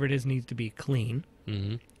 Whatever it is needs to be clean.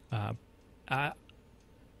 Mm-hmm. The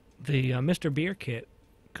Mr. Beer kit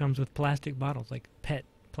comes with plastic bottles, like PET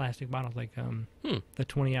plastic bottles, like the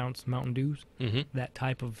 20-ounce Mountain Dews, Mm-hmm. that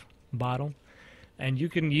type of bottle. And you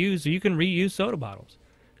can reuse soda bottles.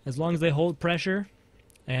 As long as they hold pressure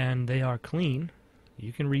and they are clean,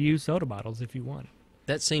 you can reuse soda bottles if you want.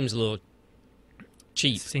 That seems a little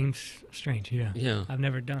cheap. Seems strange, yeah. Yeah. I've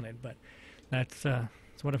never done it, but that's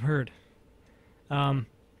what I've heard. Oh,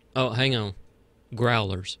 hang on.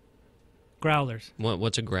 Growlers. Growlers,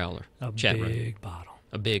 What's a growler? a Chat room. big bottle.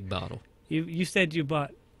 A big bottle. You said you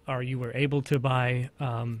bought, or you were able to buy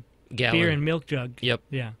Gallon. beer and milk jug. Yep.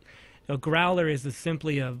 Yeah. A growler is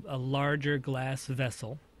simply a larger glass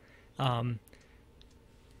vessel,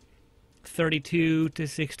 32 to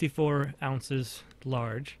 64 ounces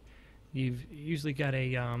large. You've usually got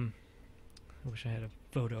I wish I had a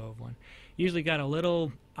photo of one. Usually got a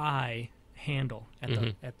little eye handle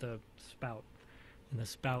at the spout, and the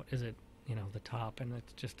spout is at the top, and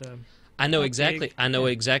it's just a. I know Not exactly. big. I know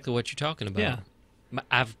Yeah. exactly what you're talking about.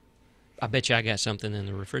 Yeah. I bet you I got something in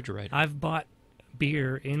the refrigerator. I've bought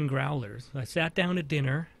beer in growlers. I sat down to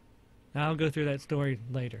dinner. I'll go through that story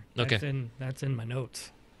later. Okay. That's in my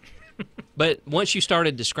notes. But once you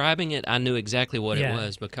started describing it, I knew exactly what Yeah. it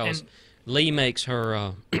was, because And- Lee makes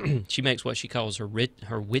her. She makes what she calls her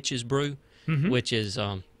witch's brew, which is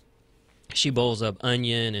she boils up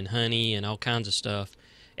onion and honey and all kinds of stuff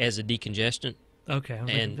as a decongestant. Okay. I was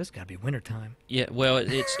thinking, And- this got to be wintertime. Yeah, well,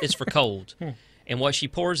 it's for cold. And what she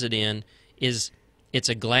pours it in is it's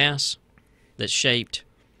a glass that's shaped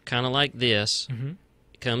kind of like this. Mhm.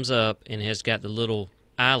 It comes up and has got the little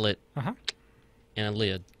eyelet Uh-huh. and a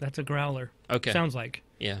lid. That's a growler. Okay. Sounds like.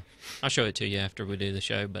 Yeah. I'll show it to you after we do the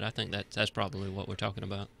show, but I think that's probably what we're talking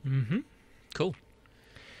about. Mm-hmm. Cool.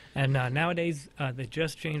 And nowadays, they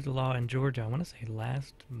just changed the law in Georgia. I want to say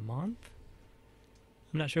last month.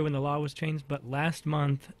 I'm not sure when the law was changed, but last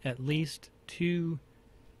month, at least 2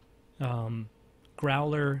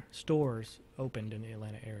 growler stores opened in the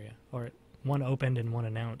Atlanta area, or one opened and one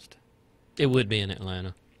announced. It would be in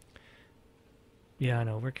Atlanta. Yeah, I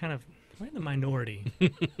know. We're in the minority.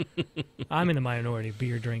 I'm in the minority,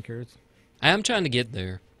 beer drinkers. I'm trying to get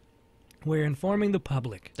there. We're informing the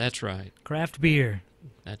public. That's right. Craft beer.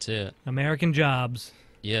 That's it. American jobs.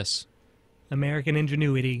 Yes. American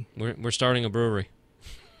ingenuity. We're starting a brewery.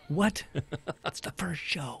 What? That's the first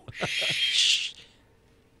show. Shh.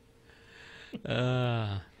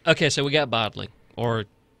 Okay, so we got bottling, or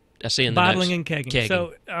I see in the bottling notes, and kegging. kegging.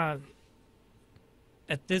 So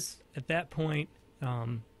at that point,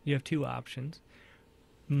 you have 2 options: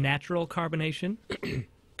 natural carbonation,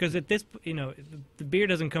 because at this, the beer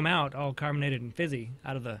doesn't come out all carbonated and fizzy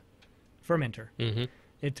out of the fermenter. Mm-hmm.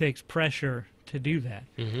 It takes pressure to do that,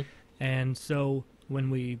 and so when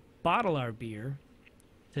we bottle our beer,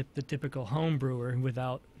 the typical home brewer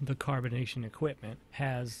without the carbonation equipment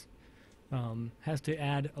has to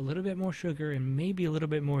add a little bit more sugar and maybe a little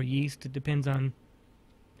bit more yeast. It depends on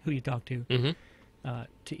who you talk to.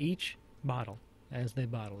 To each bottle as they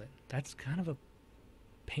bottle it. That's kind of a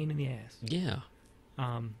pain in the ass. Yeah.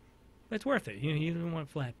 But it's worth it. You don't want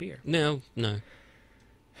flat beer. No.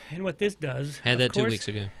 And what this does... Had that 2 weeks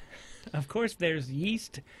ago. Of course, there's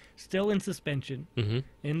yeast still in suspension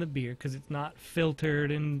in the beer because it's not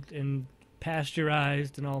filtered and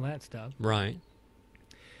pasteurized and all that stuff. Right.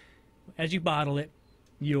 As you bottle it,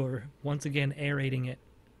 you're once again aerating it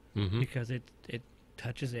because it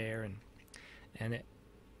touches air and it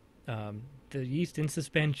the yeast in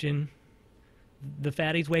suspension. The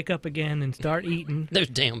fatties wake up again and start eating. Those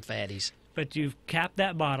damn fatties. But you've capped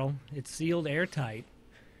that bottle. It's sealed airtight,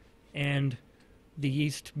 and the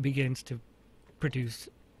yeast begins to produce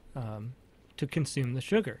to consume the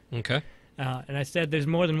sugar. Okay. And I said there's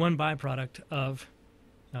more than one byproduct of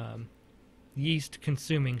yeast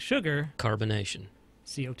consuming sugar. Carbonation.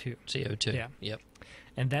 CO2. CO2. Yeah. Yep.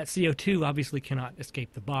 And that CO2 obviously cannot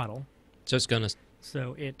escape the bottle. So it's going to...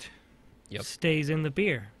 So it stays in the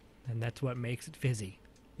beer, and that's what makes it fizzy.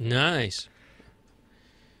 Nice.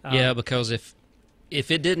 Yeah, because if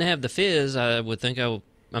it didn't have the fizz, I would think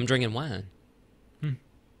I'm drinking wine.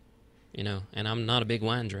 And I'm not a big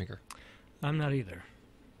wine drinker. I'm not either.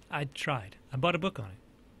 I tried. I bought a book on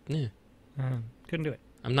it. Yeah. Couldn't do it.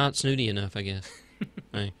 I'm not snooty enough, I guess.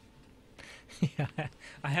 Hey. Yeah,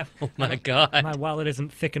 I have. Oh my God! My wallet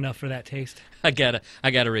isn't thick enough for that taste. I gotta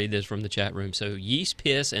read this from the chat room. So yeast,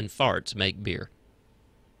 piss, and farts make beer.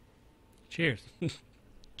 Cheers.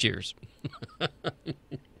 Cheers.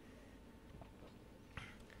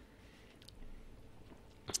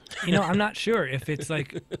 I'm not sure if it's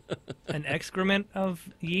like an excrement of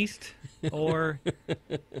yeast or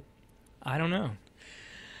I don't know.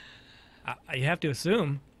 You have to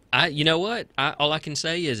assume. You know what? All I can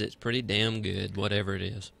say is it's pretty damn good, whatever it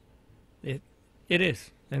is. It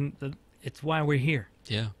is, and it's why we're here.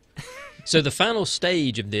 Yeah. So the final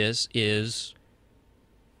stage of this is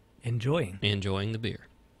enjoying the beer.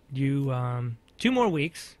 You 2 more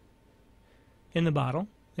weeks in the bottle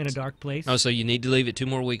in a dark place. Oh, so you need to leave it 2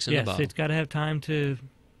 more weeks in the bottle. Yes, it's got to have time to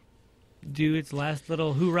do its last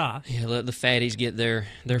little hoorah. Yeah, let the fatties get their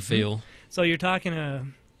fill. So you're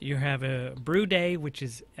talking you have a brew day, which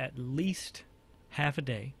is at least half a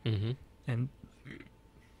day, and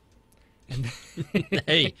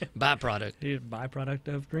hey, byproduct. Byproduct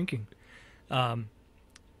of drinking.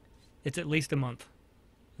 It's at least a month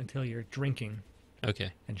until you're drinking.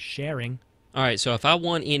 Okay. And sharing. All right. So if I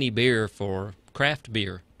want any beer for craft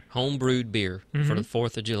beer, home brewed beer for the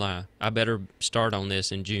 4th of July, I better start on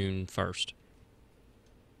this in June 1st.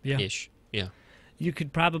 Yeah. Ish. Yeah. You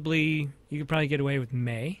could probably get away with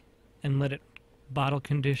May and let it bottle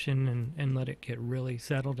condition and let it get really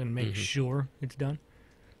settled and make sure it's done.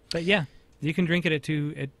 But yeah, you can drink it at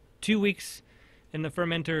 2 weeks in the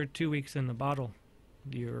fermenter, 2 weeks in the bottle.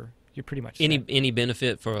 You're pretty much set. Any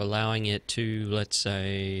benefit for allowing it to, let's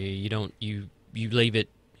say, you leave it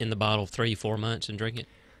in the bottle 3-4 months and drink it?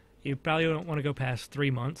 You probably don't want to go past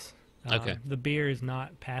 3 months. Okay. The beer is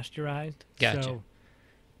not pasteurized. Gotcha. So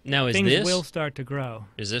now things will start to grow.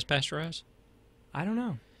 Is this pasteurized? I don't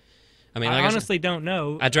know. I mean, I honestly don't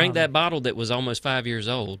know. I drank that bottle that was almost 5 years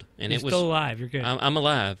old, and it was still alive. You're good. I'm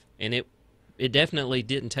alive, and it definitely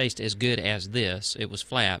didn't taste as good as this. It was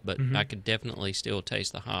flat, but I could definitely still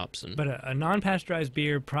taste the hops. But a non-pasteurized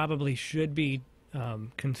beer probably should be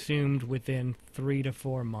consumed within 3 to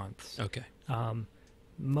 4 months. Okay.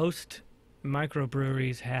 Most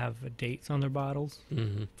microbreweries have dates on their bottles.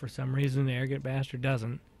 Hmm. For some reason, the Arrogant Bastard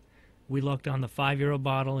doesn't. We looked on the 5-year-old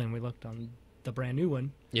bottle and we looked on the brand new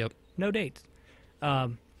one. Yep. No dates.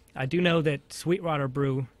 I do know that Sweetwater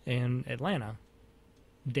Brew in Atlanta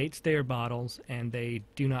dates their bottles and they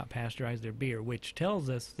do not pasteurize their beer, which tells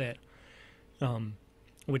us that,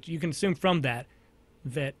 which you can assume from that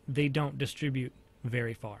they don't distribute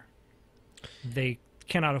very far. They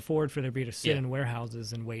cannot afford for their beer to sit in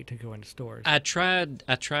warehouses and wait to go into stores. I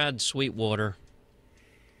tried Sweetwater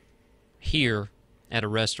here at a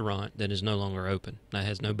restaurant that is no longer open. That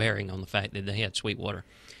has no bearing on the fact that they had Sweetwater.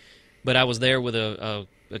 But I was there with a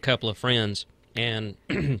couple of friends and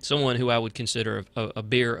someone who I would consider a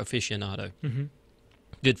beer aficionado. Mm-hmm.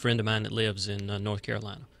 Good friend of mine that lives in North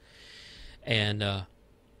Carolina. And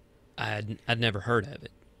I'd never heard of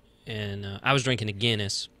it. And I was drinking a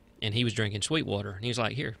Guinness, and he was drinking Sweetwater. And he was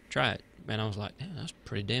like, here, try it. And I was like, yeah, that's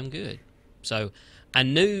pretty damn good. So I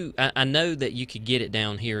know that you could get it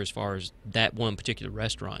down here as far as that one particular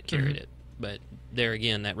restaurant carried it. But there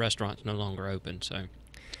again, that restaurant's no longer open. So,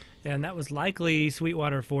 yeah, and that was likely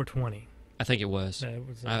Sweetwater 420. I think it was.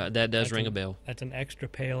 That does ring a bell. That's an extra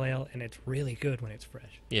pale ale, and it's really good when it's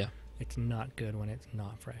fresh. Yeah. It's not good when it's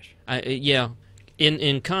not fresh. Yeah.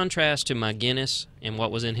 In contrast to my Guinness and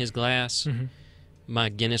what was in his glass, my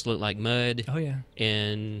Guinness looked like mud. Oh, yeah.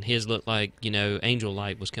 And his looked like, angel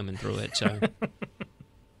light was coming through it. So,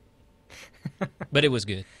 but it was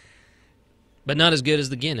good. But not as good as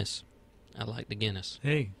the Guinness. I like the Guinness.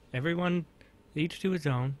 Hey, everyone, each to his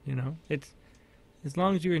own, It's as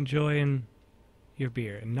long as you're enjoying your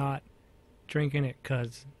beer and not drinking it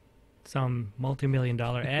because some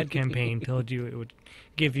multi-million-dollar ad campaign told you it would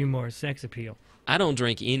give you more sex appeal. I don't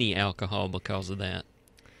drink any alcohol because of that.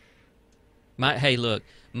 Hey, look,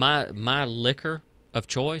 my liquor of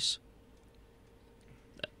choice.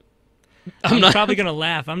 I'm probably going to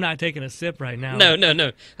laugh. I'm not taking a sip right now.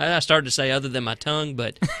 No. I started to say other than my tongue,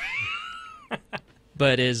 but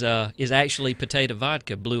is actually potato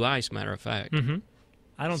vodka, Blue Ice, matter of fact. Mm-hmm.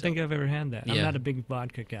 I don't think I've ever had that. Yeah. I'm not a big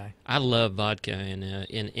vodka guy. I love vodka, and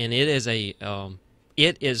it is it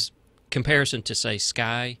is comparison to say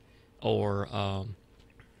Sky or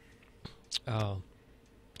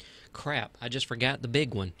crap. I just forgot the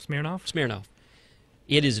big one. Smirnoff.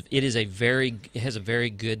 It has a very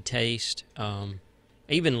good taste.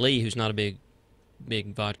 Even Lee, who's not a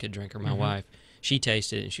big vodka drinker, my wife, she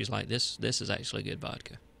tasted it and she's like, this is actually good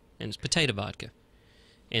vodka, and it's potato vodka.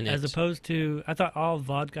 And as opposed to, I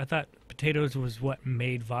thought potatoes was what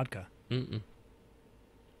made vodka. Mm-mm. It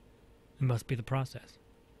must be the process.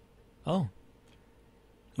 Oh.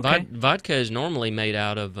 Okay. Vodka is normally made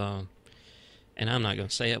out of, and I'm not going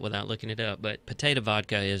to say it without looking it up, but potato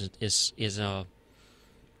vodka is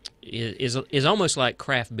almost like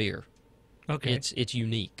craft beer. Okay. It's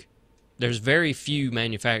unique. There's very few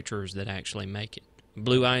manufacturers that actually make it.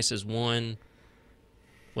 Blue Ice is one.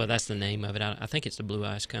 Well, that's the name of it. I think it's the Blue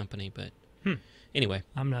Ice Company, but anyway.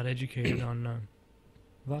 I'm not educated on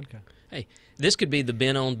vodka. Hey, this could be the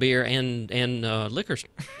Ben on beer and liquor.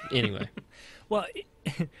 Anyway. Well,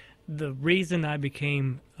 the reason I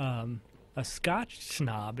became a Scotch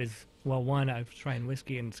snob is, well, one, I was trying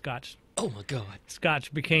whiskey and Scotch. Oh my God!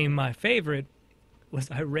 Scotch became my favorite. Was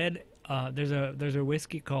I read there's a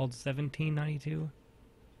whiskey called 1792.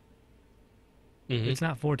 Mm-hmm. It's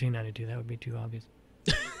not 1492. That would be too obvious.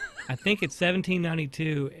 I think it's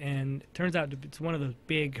 1792, and it turns out it's one of those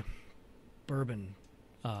big bourbon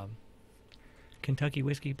Kentucky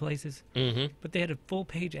whiskey places. Mm-hmm. But they had a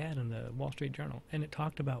full-page ad in the Wall Street Journal, and it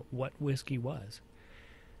talked about what whiskey was.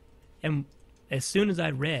 And as soon as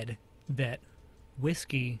I read that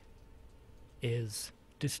whiskey is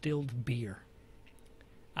distilled beer,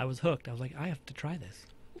 I was hooked. I was like, I have to try this.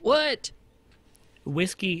 What?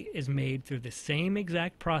 Whiskey is made through the same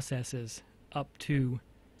exact processes up to...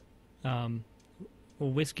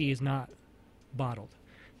 whiskey is not bottled.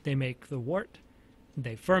 They make the wort,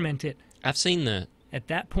 they ferment it. I've seen that. At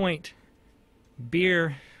that point,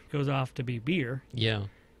 beer goes off to be beer. Yeah.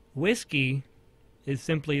 Whiskey is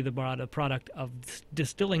simply the product of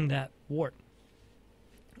distilling that wort,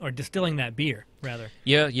 or distilling that beer, rather.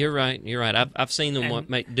 Yeah, you're right. I've seen them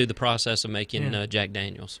do the process of making Jack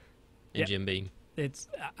Daniels and Jim Beam.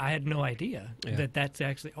 I had no idea that that's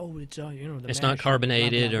actually it's the it's not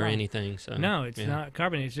carbonated or anything. So no, it's not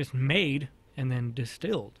carbonated. It's just made and then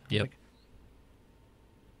distilled. Yep. Like,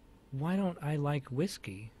 why don't I like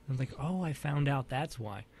whiskey? I'm like, I found out that's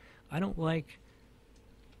why. I don't like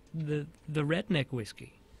the redneck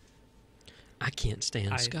whiskey. I can't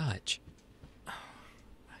stand Scotch. I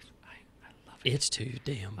love It's too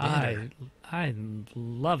damn I bitter. I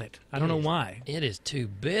love it. I don't know why. It is too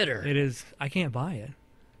bitter. It is. I can't buy it.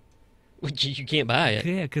 You can't buy it.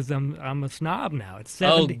 Yeah, because I'm a snob now. It's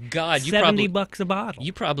Oh 70, God, you 70 probably bucks a bottle.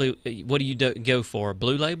 you probably what do you go for?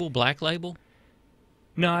 Blue label, black label?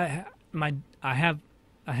 No, I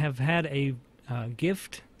have had a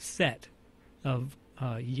gift set of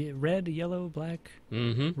red, yellow, black,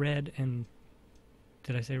 Mm-hmm. red, and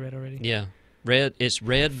did I say red already? Yeah, red. It's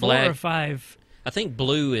red, 4 black. or 5. I think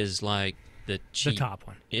blue is like the cheap. The top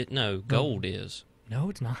one. Gold is.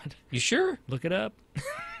 No, it's not. You sure? Look it up.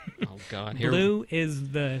 Oh God, here. Blue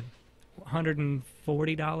is the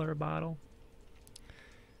 $140 a bottle.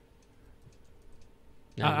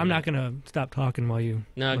 No, I'm not going to stop talking while you.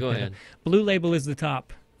 No, look go that ahead. up. Blue label is the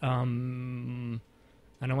top. And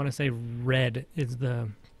I want to say red is the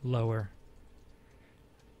lower.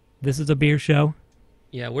 This is a beer show.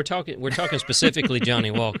 Yeah, we're talking specifically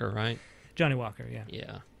Johnny Walker, right? Johnny Walker, yeah.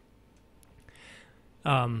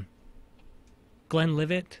 Yeah.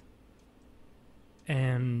 Glenlivet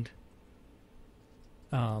and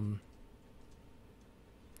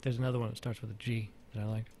there's another one that starts with a G that I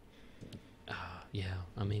like. Yeah.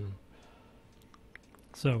 I mean,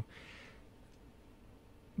 So,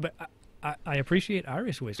 but I appreciate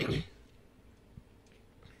Irish whiskey.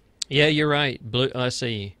 yeah, you're right. Blue. Let's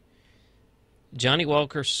see. Johnny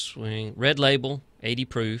Walker Swing Red Label 80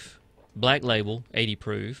 proof, Black Label 80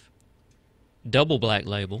 proof, Double Black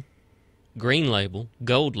Label, Green Label,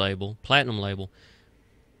 Gold Label, Platinum Label,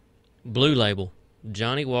 Blue Label.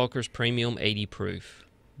 Johnny Walker's Premium 80 proof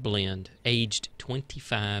blend, aged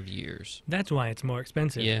 25 years. That's why it's more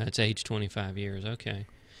expensive. Yeah, it's aged 25 years. Okay.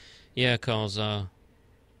 Yeah, because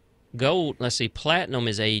gold, let's see, platinum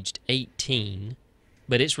is aged 18,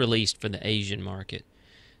 but it's released for the Asian market.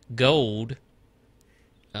 Gold,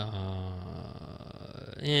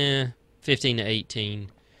 15 to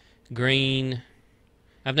 18. Green,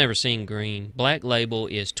 I've never seen green. Black label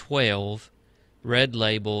is 12. Red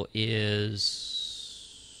label is...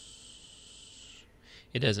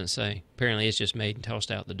 It doesn't say. Apparently it's just made and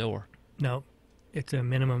tossed out the door. No, it's a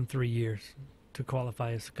minimum 3 years to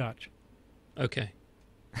qualify as Scotch. Okay.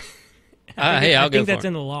 I I'll go think for that's it.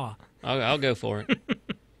 in the law. I'll go for it.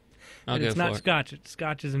 I'll But go it's not for it. Scotch.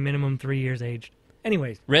 Scotch is a minimum 3 years aged.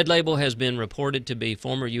 Anyways, Red Label has been reported to be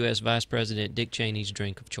former U.S. Vice President Dick Cheney's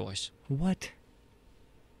drink of choice. what?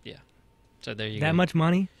 So there you That go. much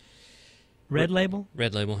money? Red label?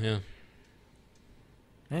 Red Label, yeah.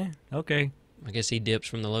 Okay. I guess he dips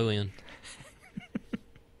from the low end.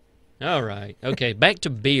 All right. Okay, back to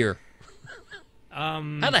beer. How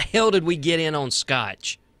the hell did we get in on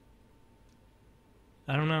Scotch?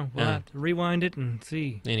 I don't know. We'll have to rewind it and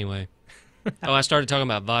see. Anyway. Oh, I started talking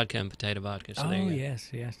about vodka and potato vodka. So there you go. yes.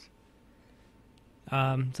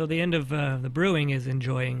 So the end of the brewing is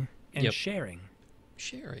enjoying and Yep. sharing.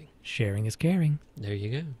 Sharing. Sharing is caring. There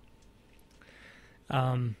you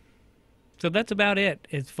go. So that's about it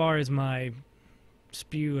as far as my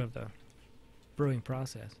spew of the brewing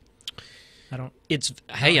process. I don't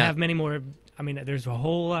have many more. I mean, there's a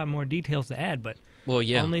whole lot more details to add, but Well,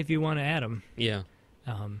 yeah. only if you want to add them. Yeah.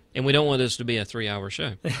 And we don't want this to be a 3-hour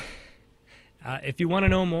show. If you want to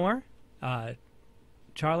know more,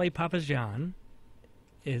 Charlie Papazian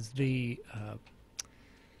is the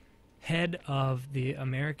head of the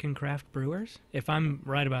American Craft Brewers. If I'm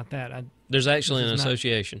right about that, There's actually This an is not-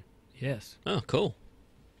 association. yes. Oh, cool.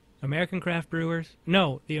 American Craft Brewers?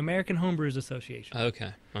 No, the American Homebrewers Association.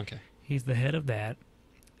 Okay. He's the head of that.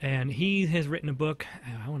 And he has written a book,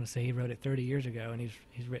 I want to say he wrote it 30 years ago, and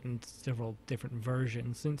he's written several different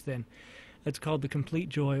versions since then. It's called The Complete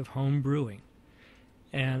Joy of Home Brewing.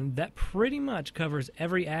 And that pretty much covers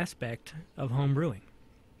every aspect of home brewing.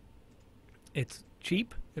 It's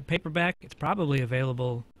cheap, the paperback. It's probably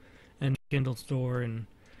available in Kindle store and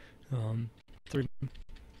through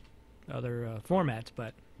other formats,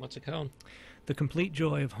 but What's it called? The Complete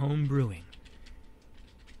Joy of Home Brewing.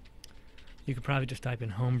 You could probably just type in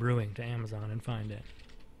home brewing to Amazon and find it.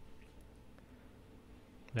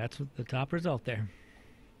 That's the top result there.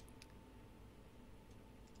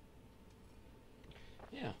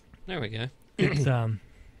 Yeah. There we go. It's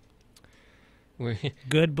We're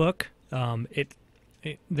good book.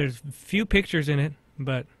 There's few pictures in it,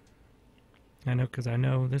 but I know because I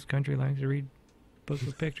know this country likes to read books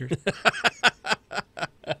with pictures.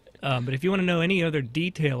 But if you want to know any other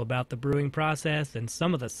detail about the brewing process and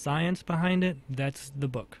some of the science behind it, that's the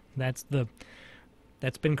book. That's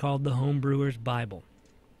been called the Home Brewer's Bible,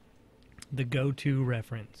 the go-to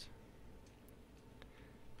reference.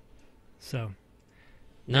 So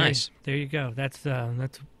nice. there you go. That's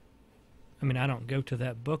I mean, I don't go to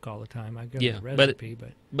that book all the time. I go Yeah, to the but recipe,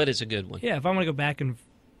 but it's a good one. yeah, if I want to go back and,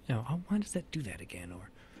 oh, why does that do that again?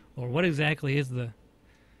 Or what exactly is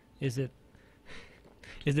it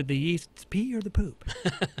the yeast's pee or the poop?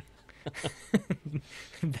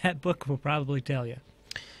 That book will probably tell you.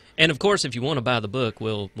 And of course, if you want to buy the book,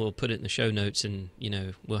 we'll put it in the show notes, and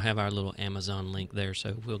we'll have our little Amazon link there,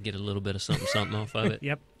 so we'll get a little bit of something off of it.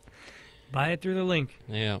 Yep. Buy it through the link.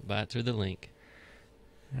 Yeah, buy it through the link.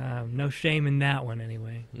 No shame in that one,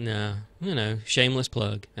 anyway. No, shameless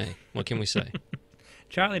plug. Hey, what can we say?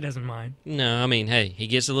 Charlie doesn't mind. No, I mean, hey, he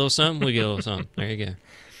gets a little something, we get a little something. There you go.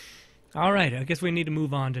 All right, I guess we need to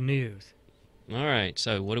move on to news. All right,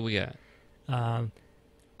 so what do we got?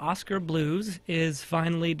 Oscar Blues is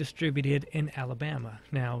finally distributed in Alabama.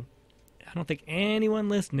 Now, I don't think anyone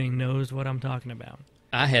listening knows what I'm talking about.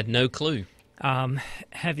 I had no clue.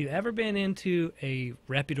 Have you ever been into a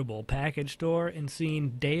reputable package store and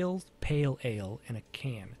seen Dale's Pale Ale in a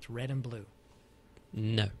can? It's red and blue.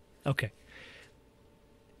 No. Okay.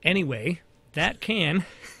 Anyway, that can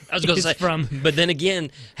I was going to say, from... but then again,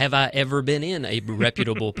 have I ever been in a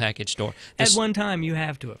reputable package store? At one time, you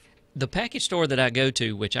have to have. The package store that I go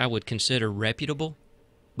to, which I would consider reputable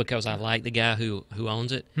because I like the guy who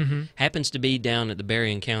owns it, happens to be down at the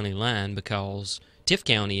Berrien County line because Tift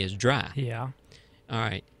County is dry. Yeah. All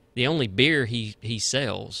right. The only beer he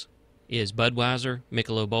sells is Budweiser,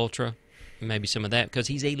 Michelob Ultra, and maybe some of that because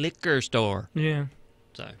he's a liquor store. Yeah.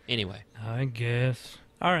 So, anyway. I guess.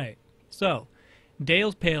 All right. So,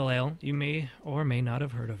 Dale's Pale Ale, you may or may not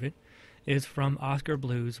have heard of it, is from Oscar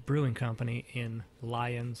Blues Brewing Company in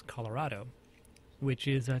Lyons, Colorado, which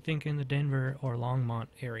is, I think, in the Denver or Longmont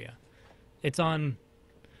area. It's on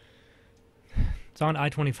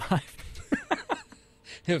I-25.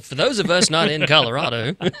 For those of us not in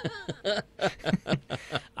Colorado.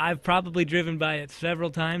 I've probably driven by it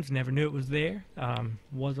several times, never knew it was there.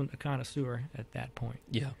 Wasn't a connoisseur at that point.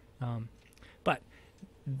 Yeah. But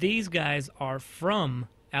these guys are from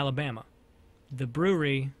Alabama. The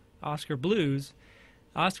brewery, Oscar Blues,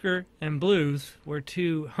 Oscar and Blues were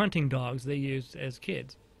two hunting dogs they used as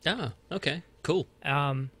kids. Ah, okay. Cool.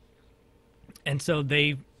 And so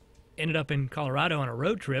they ended up in Colorado on a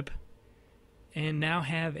road trip and now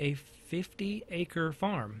have a 50-acre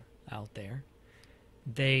farm out there.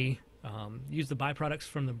 They use the byproducts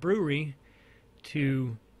from the brewery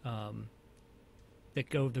to that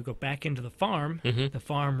go back into the farm. Mm-hmm. The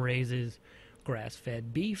farm raises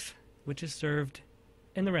grass-fed beef, which is served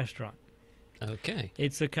in the restaurant. Okay.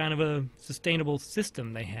 It's a kind of a sustainable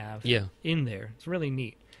system they have in there. It's really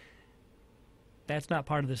neat. That's not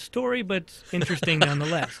part of the story, but interesting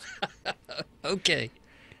nonetheless. Okay.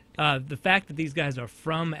 The fact that these guys are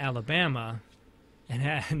from Alabama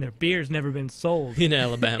and their beer's never been sold in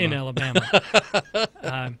Alabama.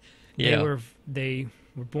 They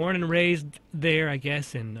were born and raised there, I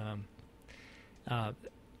guess, and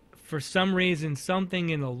for some reason, something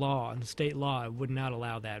in the state law, would not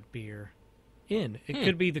allow that beer in. It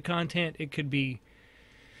could be the content. It could be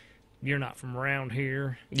you're not from around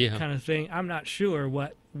here kind of thing. I'm not sure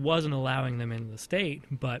what wasn't allowing them in the state,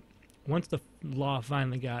 but once the law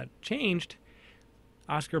finally got changed,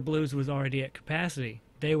 Oscar Blues was already at capacity.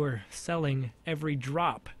 They were selling every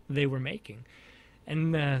drop they were making.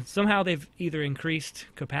 And somehow they've either increased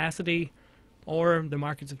capacity or the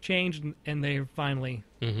markets have changed, and they're finally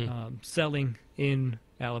selling in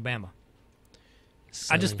Alabama.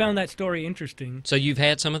 I just found that story interesting. So you've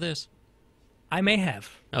had some of this? I may have.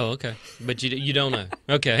 Oh, okay. But you don't know.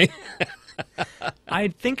 Okay. I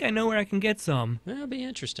think I know where I can get some. That'll be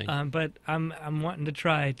interesting. But I'm wanting to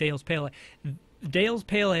try Dale's Pale Ale. Dale's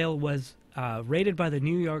Pale Ale was rated by the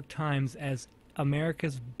New York Times as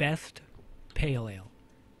America's best pale ale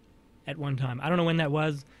at one time. I don't know when that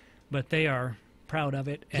was, but they are proud of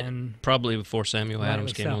it. And probably before Samuel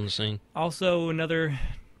Adams came on the scene. Also, another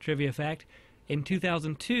trivia fact, in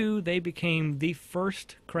 2002, they became the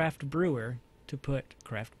first craft brewer to put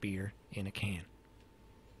craft beer in a can.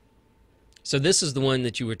 So this is the one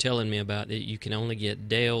that you were telling me about, that you can only get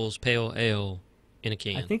Dale's Pale Ale in a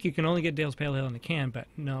can. I think you can only get Dale's Pale Ale in a can, but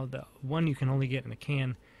no, the one you can only get in a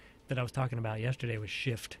can that I was talking about yesterday was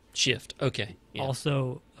Shift. Shift, okay. Yeah.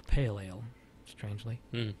 Also a pale ale, strangely.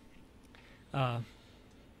 Mm.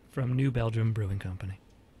 From New Belgium Brewing Company.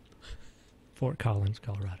 Fort Collins,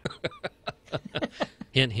 Colorado.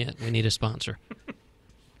 Hint, hint, we need a sponsor.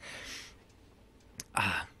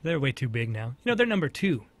 They're way too big now. You know, they're number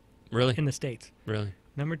 2. Really? In the States. Really?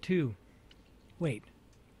 Number 2. Wait.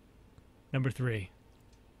 Number 3.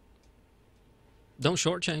 Don't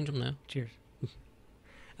shortchange them now. Cheers.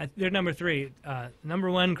 They're number 3. Number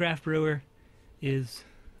 1 craft brewer is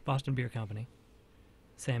Boston Beer Company,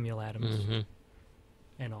 Samuel Adams, Mm-hmm.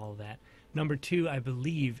 and all of that. Number 2, I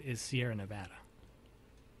believe, is Sierra Nevada.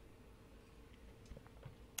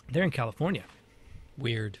 They're in California.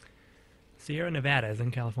 Weird. Sierra Nevada is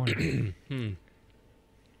in California.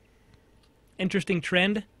 Interesting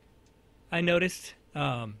trend I noticed.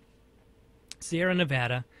 Sierra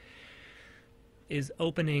Nevada is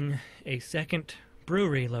opening a second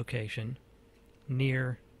brewery location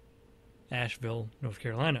near Asheville, North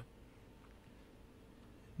Carolina.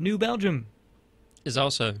 New Belgium Is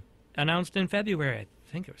also announced in February, I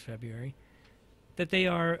think it was February, that they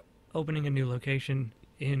are opening a new location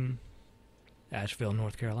in Asheville,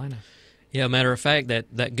 North Carolina. Yeah, matter of fact,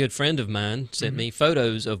 that good friend of mine sent me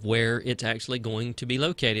photos of where it's actually going to be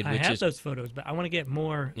located. I Which have is, those photos, but I want to get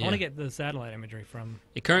more. Yeah. I want to get the satellite imagery from.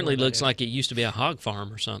 it currently where that looks is. like it used to be a hog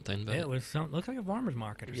farm or something. But It was looks like a farmer's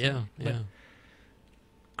market or yeah, something. But yeah.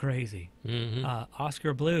 crazy. Mm-hmm.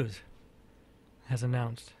 Oscar Blues has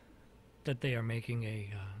announced that they are making a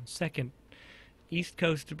second East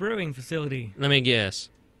Coast brewing facility, Let me guess.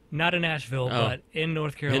 not in Asheville, Oh. but in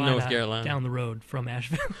North Carolina, North Carolina. down the road from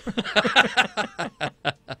Asheville.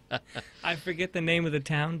 I forget the name of the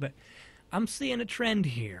town, but I'm seeing a trend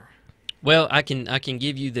here. Well, I can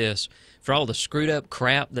give you this. For all the screwed up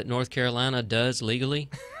crap that North Carolina does legally,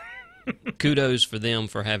 kudos for them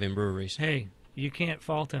for having breweries. Hey, you can't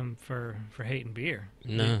fault them for hating beer.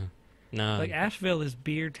 No. Like Asheville is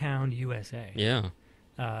Beer Town, USA. Yeah.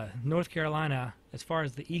 North Carolina, as far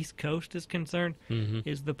as the East Coast is concerned, Mm-hmm.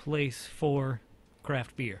 is the place for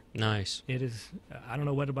craft beer. Nice. It is. I don't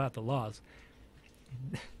know what about the laws.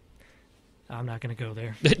 I'm not going to go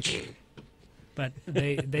there. But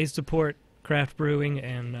they support craft brewing,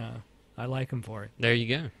 and I like them for it. There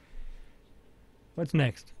you go. What's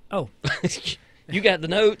next? Oh, You got the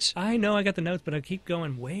notes. I know I got the notes, but I keep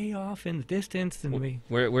going way off in the distance, and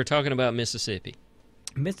We're talking about Mississippi.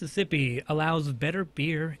 Mississippi allows better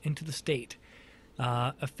beer into the state.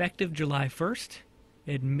 Effective July 1st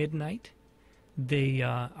at midnight, they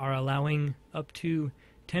are allowing up to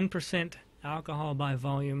 10% alcohol by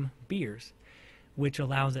volume beers, which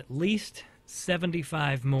allows at least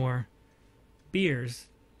 75 more beers.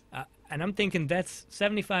 And I'm thinking that's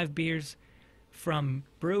 75 beers from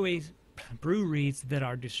breweries that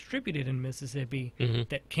are distributed in Mississippi Mm-hmm.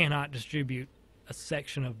 that cannot distribute a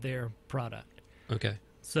section of their product. Okay.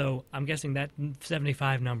 So I'm guessing that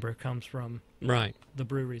 75 number comes from Right. the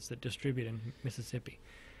breweries that distribute in Mississippi.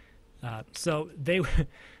 So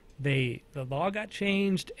the law got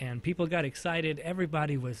changed and people got excited.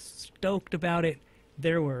 Everybody was stoked about it.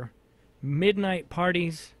 There were midnight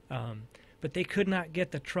parties, but they could not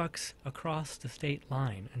get the trucks across the state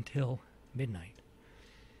line until midnight.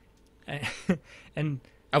 And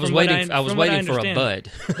I was from what waiting. I was from what waiting for a understand,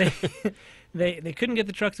 bud. they couldn't get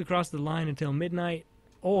the trucks across the line until midnight,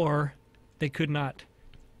 or they could not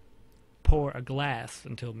pour a glass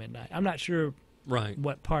until midnight. I'm not sure Right.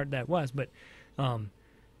 what part that was, but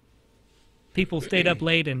people stayed up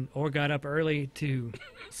late or got up early to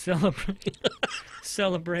celebrate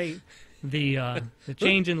the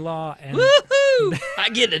change in law and Woohoo! I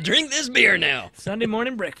get to drink this beer now. Sunday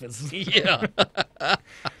morning breakfast. Yeah.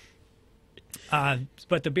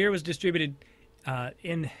 But the beer was distributed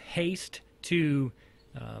in haste to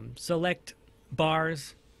select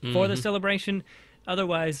bars for the celebration.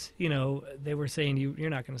 Otherwise, they were saying you're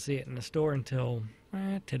not going to see it in the store until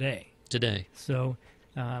today. Today. So,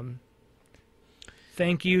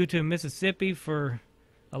 thank you to Mississippi for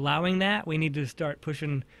allowing that. We need to start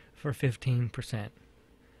pushing for 15%,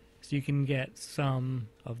 so you can get some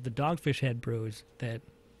of the Dogfish Head brews that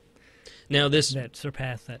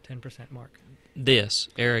surpass that 10% mark. This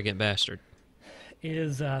arrogant bastard.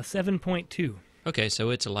 Is 7.2. Okay,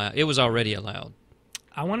 so it's allowed. It was already allowed.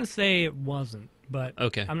 I want to say it wasn't, but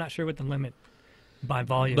Okay. I'm not sure what the limit by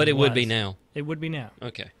volume But it would was. be now. It would be now.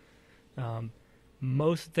 Okay.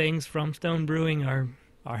 Most things from Stone Brewing are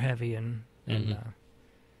heavy and And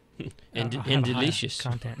have a high delicious.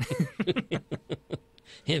 content.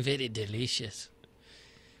 And very delicious.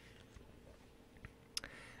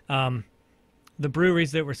 The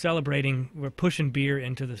breweries that were celebrating were pushing beer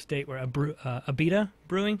into the state were Abita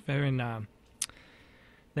Brewing. They're in,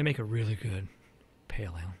 they make a really good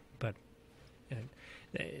pale ale, but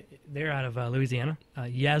they're out of Louisiana.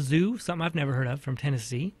 Yazoo, something I've never heard of, from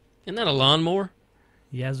Tennessee. Isn't that a lawnmower?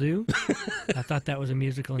 Yazoo. I thought that was a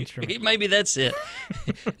musical instrument. Maybe that's it.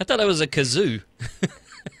 I thought it was a kazoo.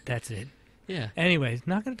 That's it. Yeah. Anyways,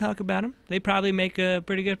 not going to talk about them. They probably make a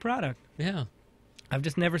pretty good product. Yeah. I've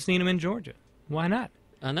just never seen them in Georgia. Why not?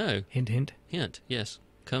 I know. Hint, hint. Hint. Yes.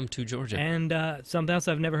 Come to Georgia. And something else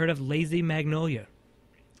I've never heard of, Lazy Magnolia.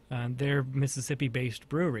 They're Mississippi-based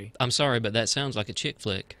brewery. I'm sorry, but that sounds like a chick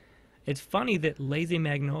flick. It's funny that Lazy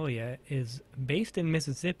Magnolia is based in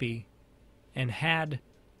Mississippi and had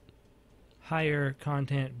higher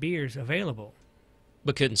content beers available.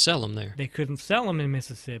 But couldn't sell them there. They couldn't sell them in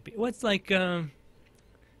Mississippi. What's like,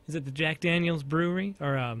 is it the Jack Daniel's brewery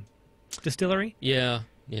or distillery? Yeah.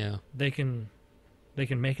 They can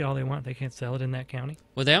make it all they want. They can't sell it in that county.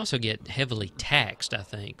 Well, they also get heavily taxed, I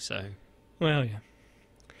think, so. Well, yeah.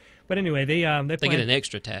 But anyway, they get an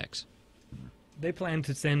extra tax. They plan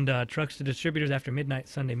to send trucks to distributors after midnight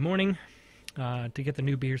Sunday morning to get the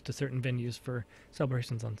new beers to certain venues for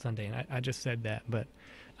celebrations on Sunday. And I just said that, but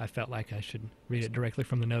I felt like I should read it directly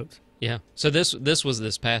from the notes. Yeah. So this was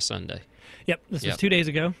this past Sunday. Yep. This was 2 days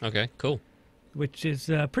ago. Okay. Cool. Which is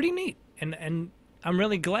pretty neat, and I'm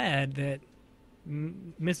really glad that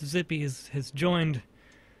Mississippi has joined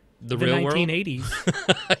the real 1980s.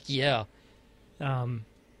 World. Yeah.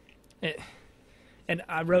 And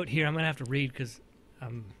I wrote here, I'm going to have to read because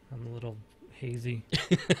I'm a little hazy.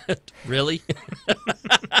 Really?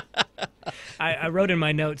 I wrote in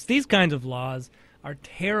my notes, these kinds of laws are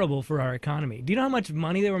terrible for our economy. Do you know how much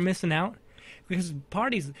money they were missing out? Because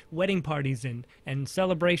parties, wedding parties and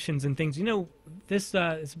celebrations and things, this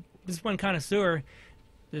one connoisseur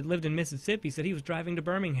that lived in Mississippi said he was driving to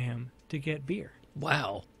Birmingham to get beer.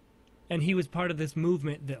 Wow. And he was part of this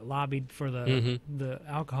movement that lobbied for the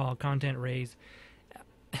alcohol content raise.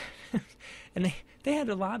 And they had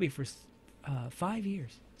to lobby for 5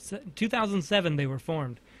 years. 2007 they were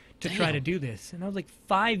formed to try to do this. And I was like,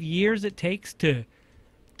 5 years it takes to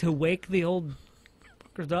wake the old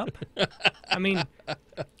fuckers up? I mean,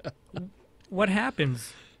 what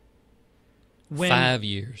happens when... 5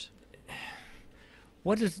 years.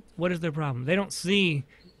 What is their problem? They don't see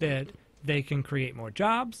that they can create more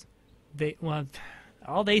jobs.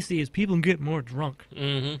 All they see is people get more drunk.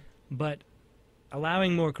 Mm-hmm. But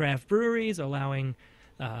allowing more craft breweries, allowing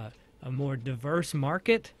a more diverse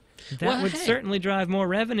market, that would certainly drive more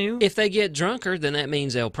revenue. If they get drunker, then that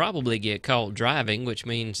means they'll probably get caught driving, which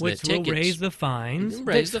means that tickets will raise the fines.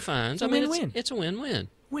 Raise the fines. It's a win-win. It's a win-win.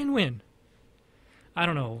 Win-win. I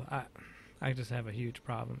don't know. I just have a huge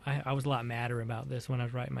problem. I was a lot madder about this when I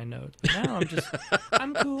was writing my notes. But now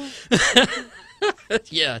I'm cool.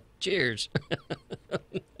 Yeah, cheers.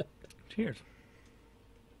 Cheers.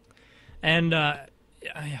 And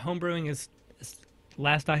homebrewing is,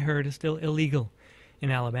 last I heard, is still illegal in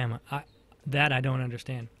Alabama. That I don't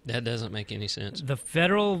understand. That doesn't make any sense. The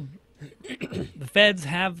feds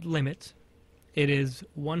have limits. It is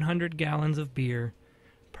 100 gallons of beer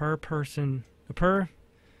per person, per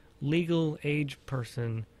legal age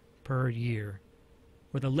person per year,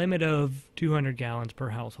 with a limit of 200 gallons per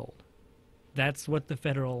household. That's what the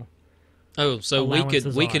federal so we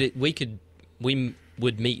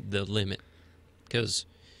would meet the limit, because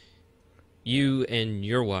you and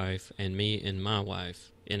your wife and me and my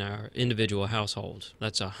wife in our individual households,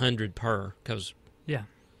 that's 100 per.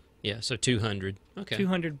 So 200. Okay.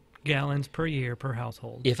 200 gallons per year per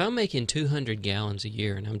household. If I'm making 200 gallons a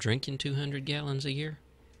year and I'm drinking 200 gallons a year,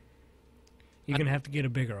 you're going to have to get a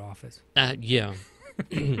bigger office. Yeah.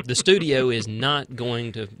 The studio is not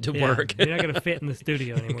going to work. You're not going to fit in the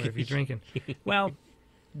studio anymore if you're drinking. Well,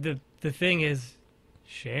 the thing is,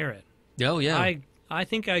 share it. Oh, yeah. I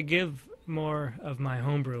think I give more of my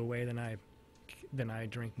homebrew away than I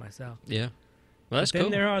drink myself. Yeah. Well, that's cool.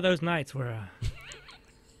 Then there are those nights where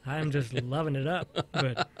I'm just loving it up.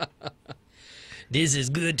 But this is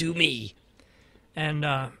good to me. And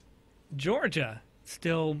Georgia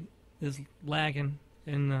still is lagging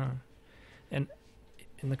in the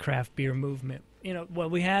craft beer movement.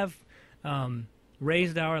 We have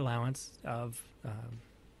raised our allowance of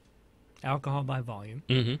alcohol by volume.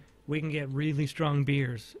 Mm-hmm. We can get really strong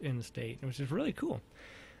beers in the state, which is really cool.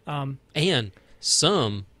 And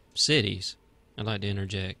some cities, I'd like to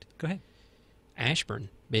interject. Go ahead. Ashburn,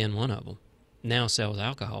 being one of them, now sells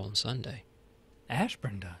alcohol on Sunday.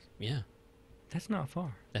 Ashburn does? Yeah. That's not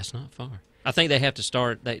far. That's not far. I think they have to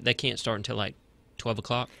start, they can't start until like 12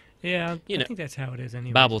 o'clock. Yeah, I think that's how it is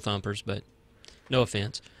anyway. Bible thumpers, but no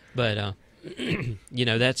offense. But,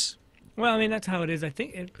 that's... Well, I mean, that's how it is. I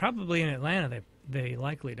think probably in Atlanta, they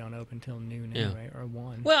likely don't open till noon anyway, or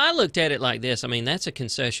 1. Well, I looked at it like this. I mean, that's a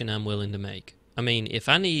concession I'm willing to make. I mean, if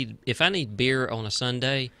I need beer on a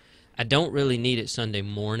Sunday, I don't really need it Sunday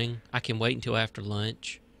morning. I can wait until after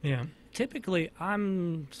lunch. Yeah. Typically,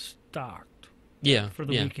 I'm stocked. Yeah, for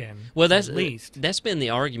the weekend. Well, that's been the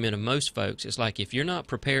argument of most folks. It's like, if you're not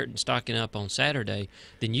prepared and stocking up on Saturday,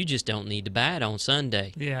 then you just don't need to buy it on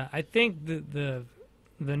Sunday. Yeah, I think the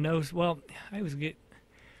nose. Well,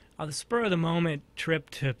 the spur of the moment trip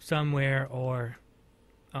to somewhere or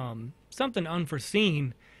something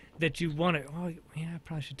unforeseen that you want to. Oh yeah, I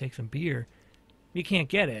probably should take some beer. You can't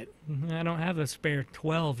get it. I don't have a spare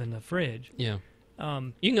 12 in the fridge. Yeah.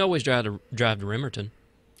 You can always drive to Rimerton.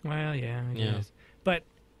 Well, yeah, I Yeah. guess. But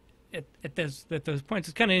at those points,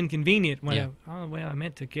 it's kind of inconvenient when Yeah. I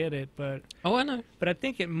meant to get it, but Oh, I know. I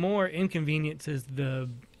think it more inconveniences the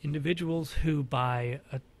individuals who buy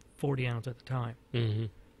a 40 ounce at the time.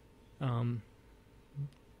 Mm-hmm.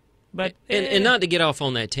 But And not to get off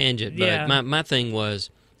on that tangent, but Yeah. my thing was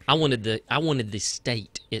I wanted the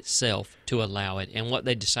state itself to allow it, and what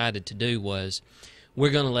they decided to do was we're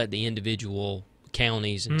going to let the individual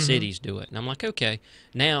counties and cities do it. And I'm like, okay,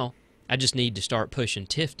 now I just need to start pushing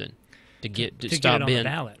Tifton to get to stop get it on being the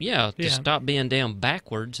ballot. to Yeah. stop being down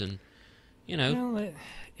backwards, and Well,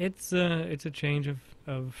 it's a change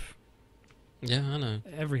of yeah, I know.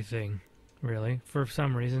 everything, really. For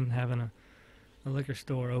some reason, having a liquor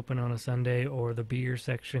store open on a Sunday or the beer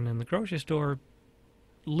section in the grocery store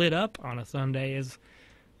lit up on a Sunday is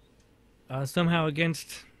somehow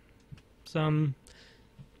against some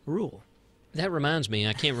rule. That reminds me,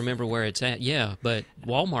 I can't remember where it's at. Yeah, but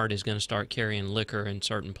Walmart is going to start carrying liquor in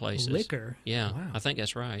certain places. Liquor? Yeah, Wow. I think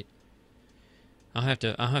that's right. I'll have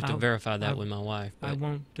to verify that with my wife. I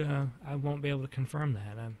But won't be able to confirm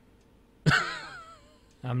that.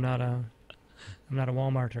 I'm not a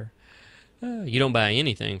Walmarter. you don't buy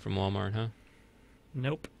anything from Walmart, huh?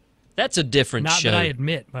 Nope. That's a different Not show. that I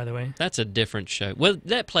admit, by the way. That's a different show. Well,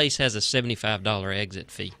 that place has a $75 exit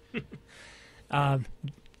fee.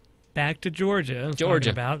 Back to Georgia. I was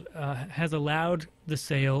Georgia. talking about has allowed the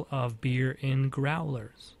sale of beer in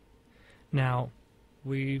growlers. Now,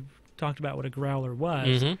 we've talked about what a growler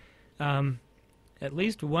was. Mm-hmm. At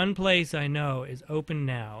least one place I know is open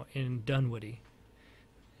now in Dunwoody.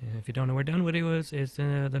 And if you don't know where Dunwoody was, it's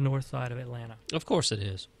the north side of Atlanta. Of course it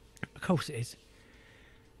is. Of course it is.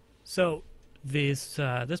 So this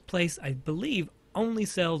place, I believe, only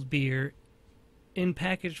sells beer in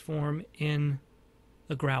packaged form in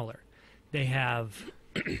a growler. They have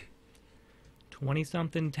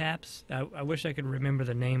 20-something taps. I wish I could remember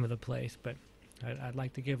the name of the place, but I'd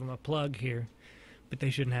like to give them a plug here. But they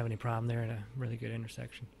shouldn't have any problem. They're at a really good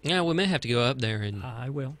intersection. Yeah, we may have to go up there and I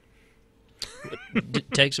will.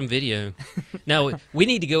 take some video. Now, we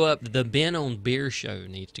need to go up. The Ben on Beer show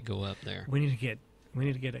needs to go up there. We need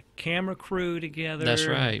to get a camera crew together. That's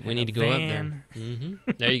right. We and need a to go up there. van.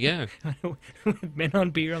 Mm-hmm. There you go. With Men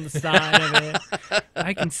on Beer on the side of it.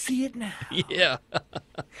 I can see it now. Yeah.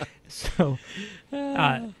 So,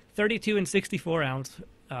 32 and 64 ounce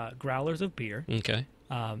growlers of beer. Okay.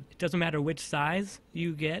 It doesn't matter which size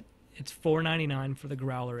you get. It's $4.99 for the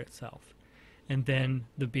growler itself, and then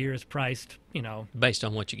the beer is priced, Based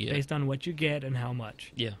on what you get. based on what you get and how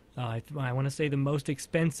much. Yeah. I want to say the most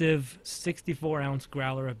expensive 64 ounce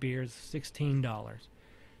growler of beer is $16.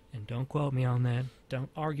 And don't quote me on that. Don't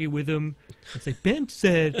argue with him and say Ben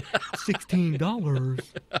said $16.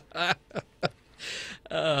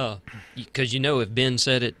 Because if Ben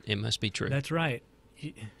said it, it must be true. That's right.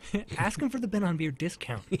 Ask him for the Ben on Beer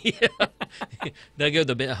discount. Yeah. They go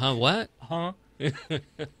the bit, huh? What? Huh?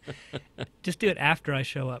 Just do it after I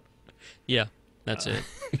show up. Yeah, that's it.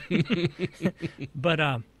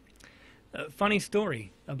 But funny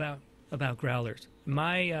story about growlers.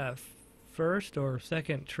 My first or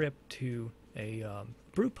second trip to a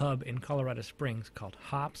brew pub in Colorado Springs called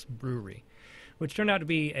Hops Brewery, which turned out to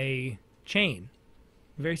be a chain,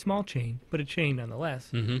 a very small chain, but a chain nonetheless,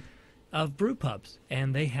 Mm-hmm. of brew pubs,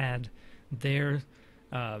 and they had their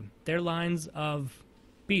lines of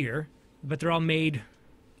beer, but they're all made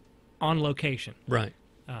on location. Right.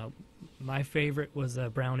 My favorite was a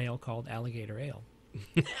brown ale called Alligator Ale.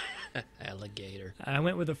 Alligator. I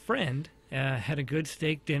went with a friend, had a good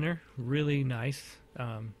steak dinner, really nice.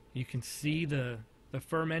 You can see the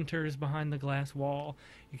fermenters behind the glass wall.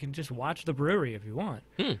 You can just watch the brewery if you want.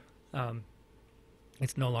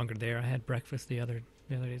 It's no longer there. I had breakfast the other day.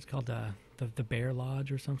 It's called the Bear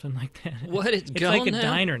Lodge or something like that. What? It's It's gone like a now?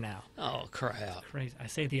 diner now. Oh, crap. Crazy. I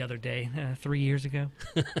say the other day, 3 years ago.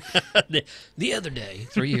 The other day,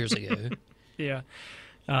 3 years ago. Yeah.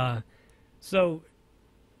 So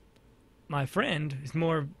my friend is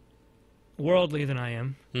more worldly than I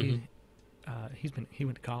am. Mhm. He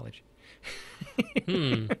went to college.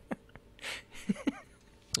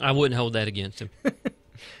 I wouldn't hold that against him.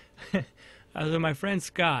 So my friend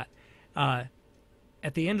Scott,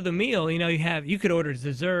 at the end of the meal, you could order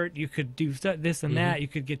dessert, you could do this and that, you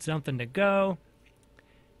could get something to go.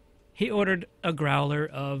 He ordered a growler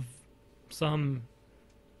of some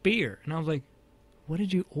beer, and I was like, "What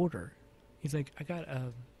did you order?" He's like, "I got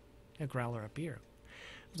a a growler of beer.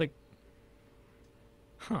 I was like,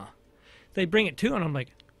 huh. They bring it to, and I'm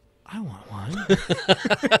like, I want one.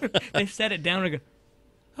 They set it down and I go,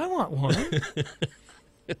 I want one.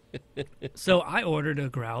 So I ordered a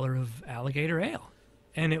growler of alligator ale.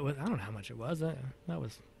 And it was, I don't know how much it was. That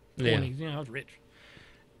was 20s. You know, I was rich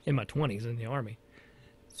in my 20s in the Army.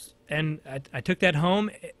 And I took that home,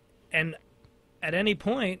 and at any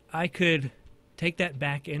point I could take that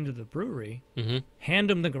back into the brewery, hand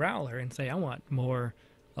them the growler, and say, I want more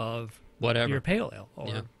of your pale ale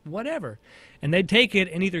or whatever. And they'd take it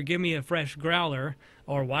and either give me a fresh growler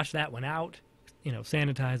or wash that one out, you know,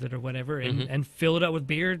 sanitize it or whatever, and fill it up with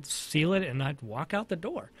beer, seal it, and I'd walk out the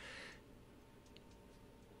door.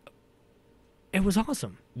 It was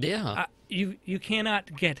awesome. Yeah. You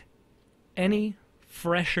cannot get any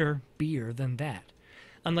fresher beer than that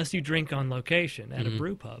unless you drink on location at a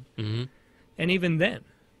brew pub. And even then,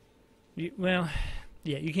 you can't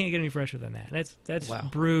get any fresher than that. That's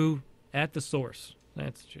brew at the source.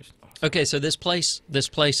 That's just awesome. Okay, so this place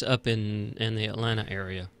up in the Atlanta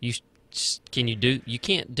area, you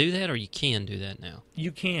can't do that, or you can do that now?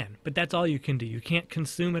 You can, but that's all you can do. You can't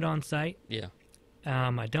consume it on site. Yeah.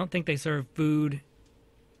 I don't think they serve food.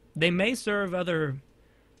 They may serve other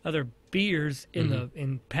beers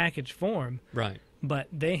in packaged form. Right. But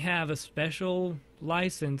they have a special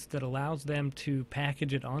license that allows them to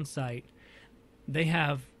package it on site. They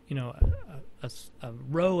have, you know, a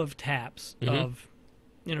row of taps of,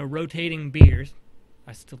 you know, rotating beers.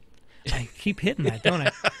 I keep hitting that, don't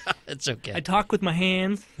I? It's okay. I talk with my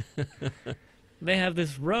hands. They have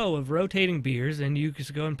this row of rotating beers, and you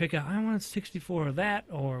just go and pick out, I want 64 of that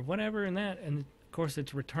or whatever and that. And, of course,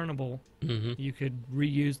 it's returnable. You could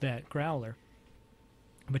reuse that growler.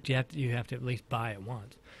 But you have to at least buy it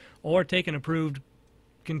once. Or take an approved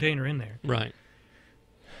container in there. Right.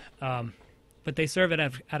 But they serve it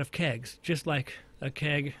out of kegs, just like a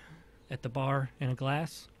keg at the bar in a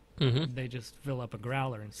glass. They just fill up a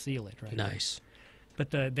growler and seal it right Nice. there.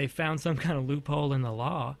 But they found some kind of loophole in the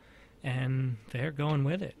law, and they're going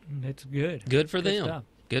with it. It's good. Good for them. Stuff.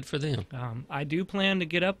 Good for them. I do plan to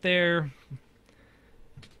get up there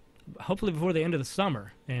hopefully before the end of the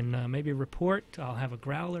summer and maybe report. I'll have a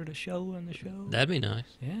growler to show on the show. That'd be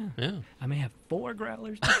nice. Yeah. I may have 4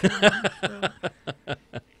 growlers to show on the show.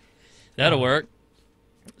 That'll work.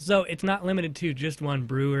 So it's not limited to just one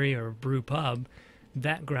brewery or brew pub.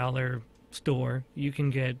 That growler store, you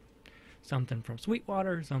can get something from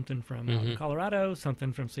Sweetwater, something from Colorado,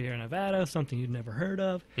 something from Sierra Nevada, something you'd never heard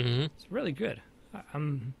of. It's really good.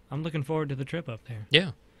 I'm looking forward to the trip up there.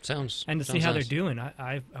 Yeah, sounds and to see how nice. they're doing.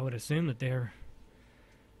 I would assume that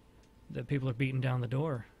that people are beating down the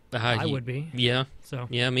door. I would be. Yeah. So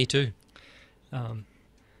yeah, me too. But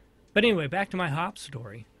anyway, back to my hops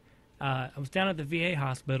story. I was down at the VA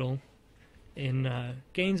hospital in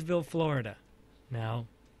Gainesville, Florida. Now,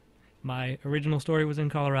 my original story was in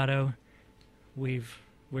Colorado. We're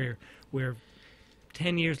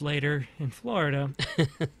 10 years later in Florida,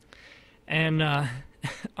 and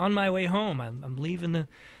on my way home, I'm leaving the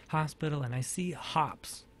hospital, and I see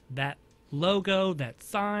Hops, that logo, that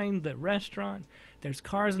sign, the restaurant. There's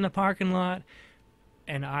cars in the parking lot,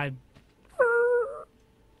 and I'm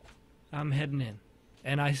heading in,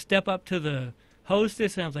 and I step up to the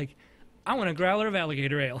hostess, and I was like, I want a growler of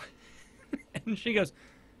alligator ale. And she goes,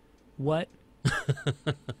 what?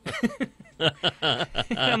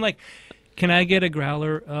 I'm like, can I get a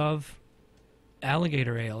growler of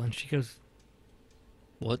alligator ale? And she goes,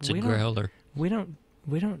 what's a growler? We don't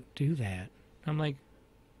do that. I'm like,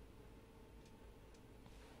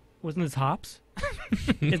 wasn't this Hops?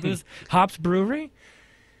 Isn't this Hops Brewery?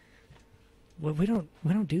 Well, we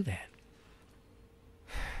don't do that.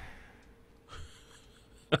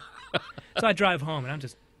 So I drive home and I'm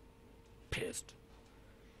just pissed.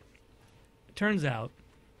 It turns out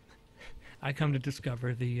I come to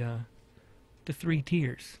discover the 3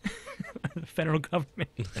 tiers of the federal government.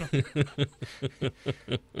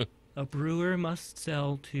 A brewer must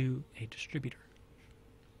sell to a distributor,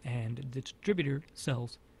 and the distributor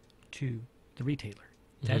sells to the retailer.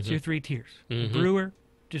 That's your 3 tiers. Brewer,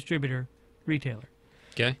 distributor, retailer.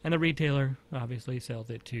 Okay. And the retailer obviously sells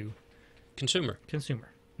it to consumer.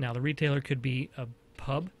 Now, the retailer could be a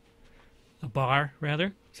pub, a bar,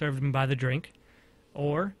 rather, serving by the drink,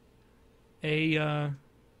 or a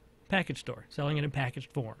package store, selling it in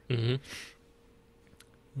packaged form.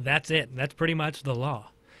 That's it. That's pretty much the law.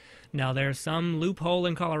 Now, there's some loophole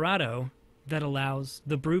in Colorado that allows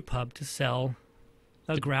the brew pub to sell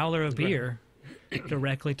a growler of beer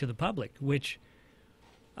directly to the public, which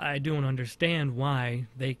I don't understand why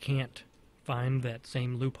they can't find that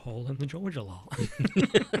same loophole in the Georgia law.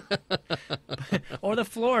 Or the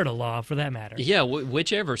Florida law, for that matter. Yeah,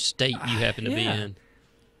 whichever state you happen to be in.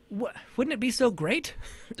 Wouldn't it be so great?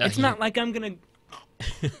 It's not like I'm going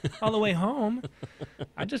to all the way home.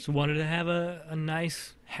 I just wanted to have a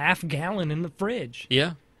nice half gallon in the fridge.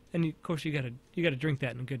 Yeah. And of course you got to drink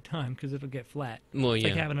that in a good time because it'll get flat. Well, It's yeah.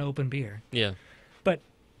 like having an open beer. Yeah. But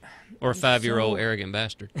Or a 5-year-old so- arrogant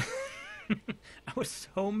bastard. I was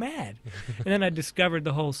so mad. And then I discovered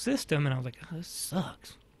the whole system and I was like, oh, this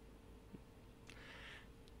sucks.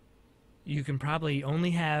 You can probably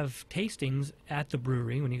only have tastings at the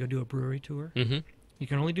brewery when you go do a brewery tour. Mm-hmm. You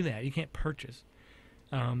can only do that. You can't purchase.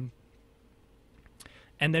 And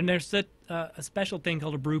then there's a special thing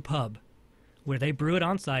called a brew pub, where they brew it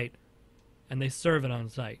on site, and they serve it on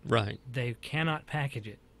site. Right. They cannot package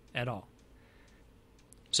it at all.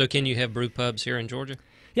 So can you have brew pubs here in Georgia?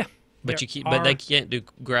 Yeah, But there but they are- can't do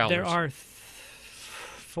growlers. There are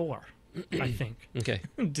 4, I think, Okay.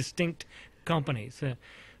 distinct companies.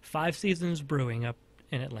 5 Seasons Brewing up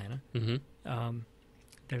in Atlanta. Mm-hmm.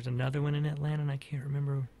 There's another one in Atlanta, and I can't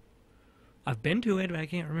remember. I've been to it, but I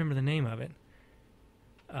can't remember the name of it.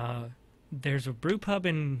 There's a brew pub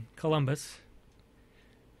in Columbus.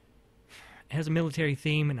 It has a military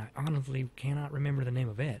theme, and I honestly cannot remember the name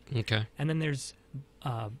of it. Okay. And then there's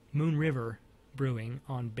Moon River Brewing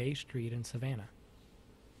on Bay Street in Savannah.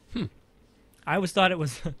 I always thought it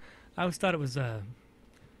was a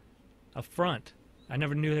front. I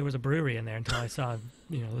never knew there was a brewery in there until I saw,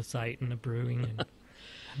 the site and the brewing. And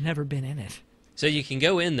I've never been in it. So you can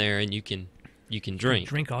go in there and you can drink,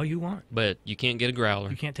 Drink all you want. but you can't get a growler.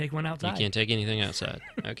 You can't take one outside. You can't take anything outside.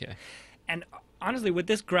 Okay. And honestly, with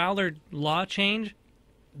this growler law change,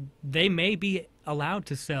 they may be allowed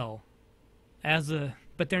to sell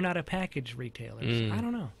but they're not a package retailer. Mm. I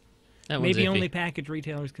don't know. That one's Maybe iffy. only package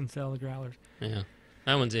retailers can sell the growlers. Yeah.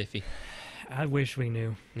 That one's iffy. I wish we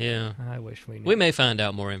knew. Yeah. I wish we knew. We may find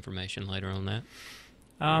out more information later on that.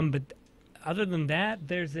 But other than that,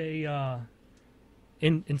 there's a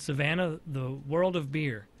in Savannah, the World of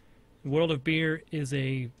Beer. World of Beer is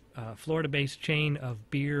a Florida-based chain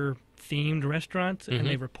of beer-themed restaurants, and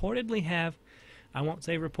they reportedly have, I won't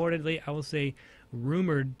say reportedly, I will say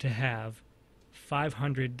rumored to have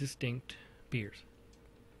 500 distinct beers.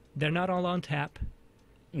 They're not all on tap,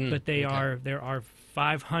 but there are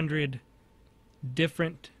 500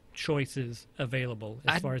 different choices available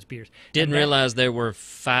as far as beers. Didn't realize there were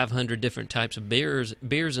 500 different types of beers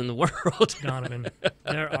in the world. Donovan,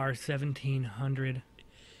 there are 1,700.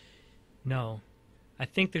 No, I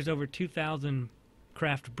think there's over 2,000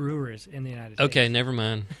 craft brewers in the United States. Okay, never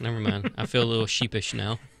mind. I feel a little sheepish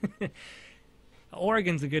now.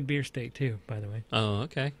 Oregon's a good beer state too, by the way. Oh,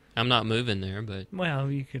 okay. I'm not moving there, but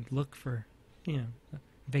Well, you could look for,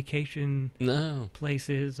 vacation no.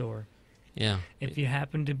 places, or Yeah. if you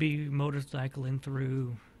happen to be motorcycling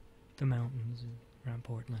through the mountains around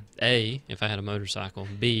Portland. A, if I had a motorcycle.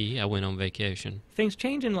 B, I went on vacation. Things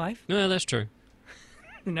change in life. Well, that's true.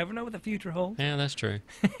 You never know what the future holds. Yeah, that's true.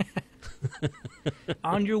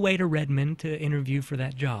 On your way to Redmond to interview for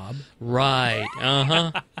that job. Right.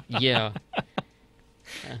 Uh-huh. Yeah.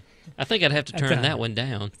 I think I'd have to turn that one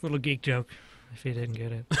down. Little geek joke, if you didn't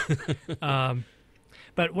get it.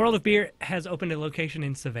 But World of Beer has opened a location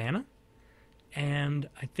in Savannah. And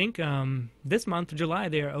I think this month, July,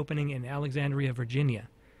 they are opening in Alexandria, Virginia.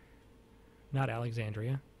 Not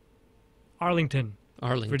Alexandria. Arlington,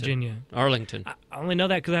 Virginia. Arlington. I only know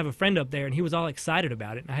that because I have a friend up there, and he was all excited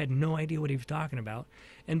about it, and I had no idea what he was talking about.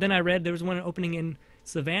 And then I read there was one opening in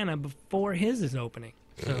Savannah before his is opening.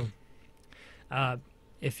 So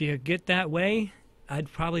if you get that way,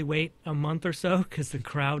 I'd probably wait a month or so because the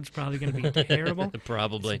crowd's probably going to be terrible.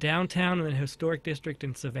 Probably. It's downtown in the historic district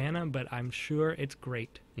in Savannah, but I'm sure it's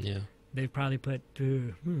great. Yeah. They've probably put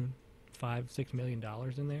 $5-6 million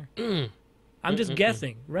in there. I'm just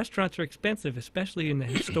guessing. Restaurants are expensive, especially in the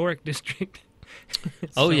historic district.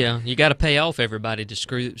 Oh, yeah. You got to pay off everybody to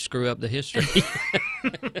screw up the history.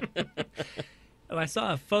 I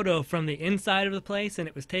saw a photo from the inside of the place, and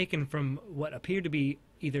it was taken from what appeared to be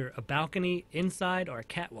either a balcony inside or a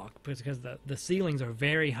catwalk, because the ceilings are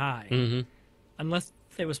very high. Mm-hmm. Unless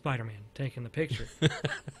it was Spider-Man taking the picture.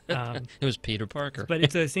 It was Peter Parker. But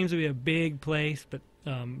it seems to be a big place, but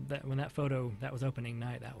when that photo, that was opening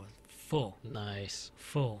night, that was full. Nice.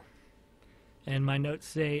 Full. And my notes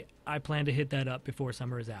say, I plan to hit that up before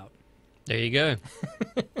summer is out. There you go.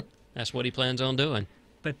 That's what he plans on doing.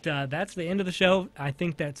 But that's the end of the show. I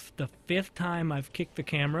think that's the 5th time I've kicked the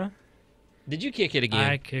camera. Did you kick it again?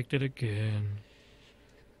 I kicked it again.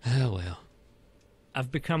 Oh, well.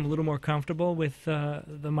 I've become a little more comfortable with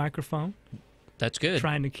the microphone. That's good.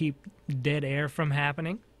 Trying to keep dead air from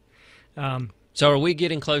happening. So are we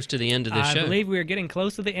getting close to the end of the show? I believe we are getting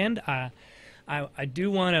close to the end. I do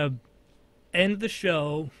want to end the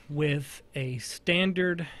show with a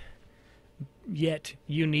standard yet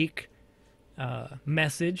unique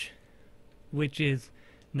message, which is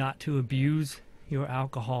not to abuse your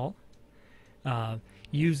alcohol.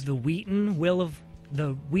 Use the Wheaton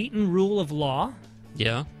rule of law.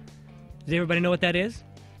 Yeah. Does everybody know what that is?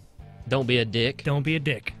 Don't be a dick. Don't be a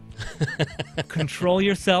dick. Control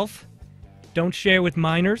yourself. Don't share with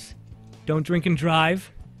minors. Don't drink and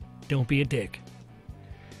drive. Don't be a dick.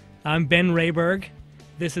 I'm Ben Rayberg.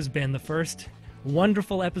 This has been the first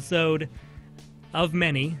wonderful episode of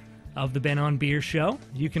many of the Ben on Beer Show.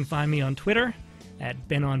 You can find me on Twitter at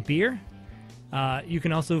Ben on Beer. You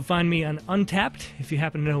can also find me on Untapped, if you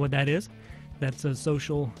happen to know what that is. That's a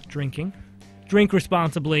social drinking. Drink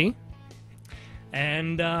responsibly.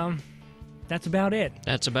 And that's about it.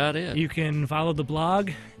 That's about it. You can follow the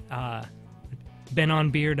blog,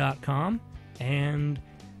 benonbeer.com, and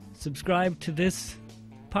subscribe to this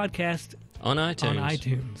podcast on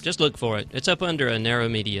iTunes. Just look for it. It's up under a Narrow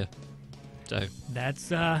Media. So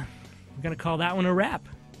that's we're gonna call that one a wrap.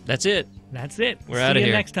 That's it. That's it. We're out of here. See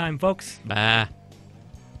you next time, folks. Bye.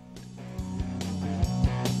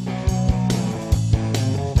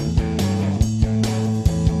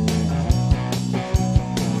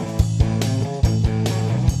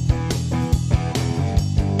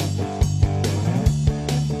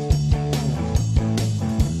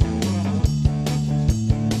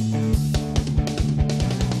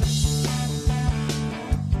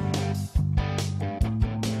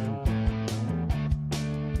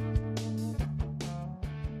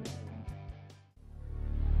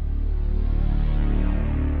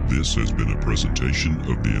 This has been a presentation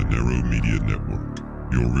of the Anero Media Network.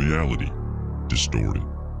 Your reality distorted.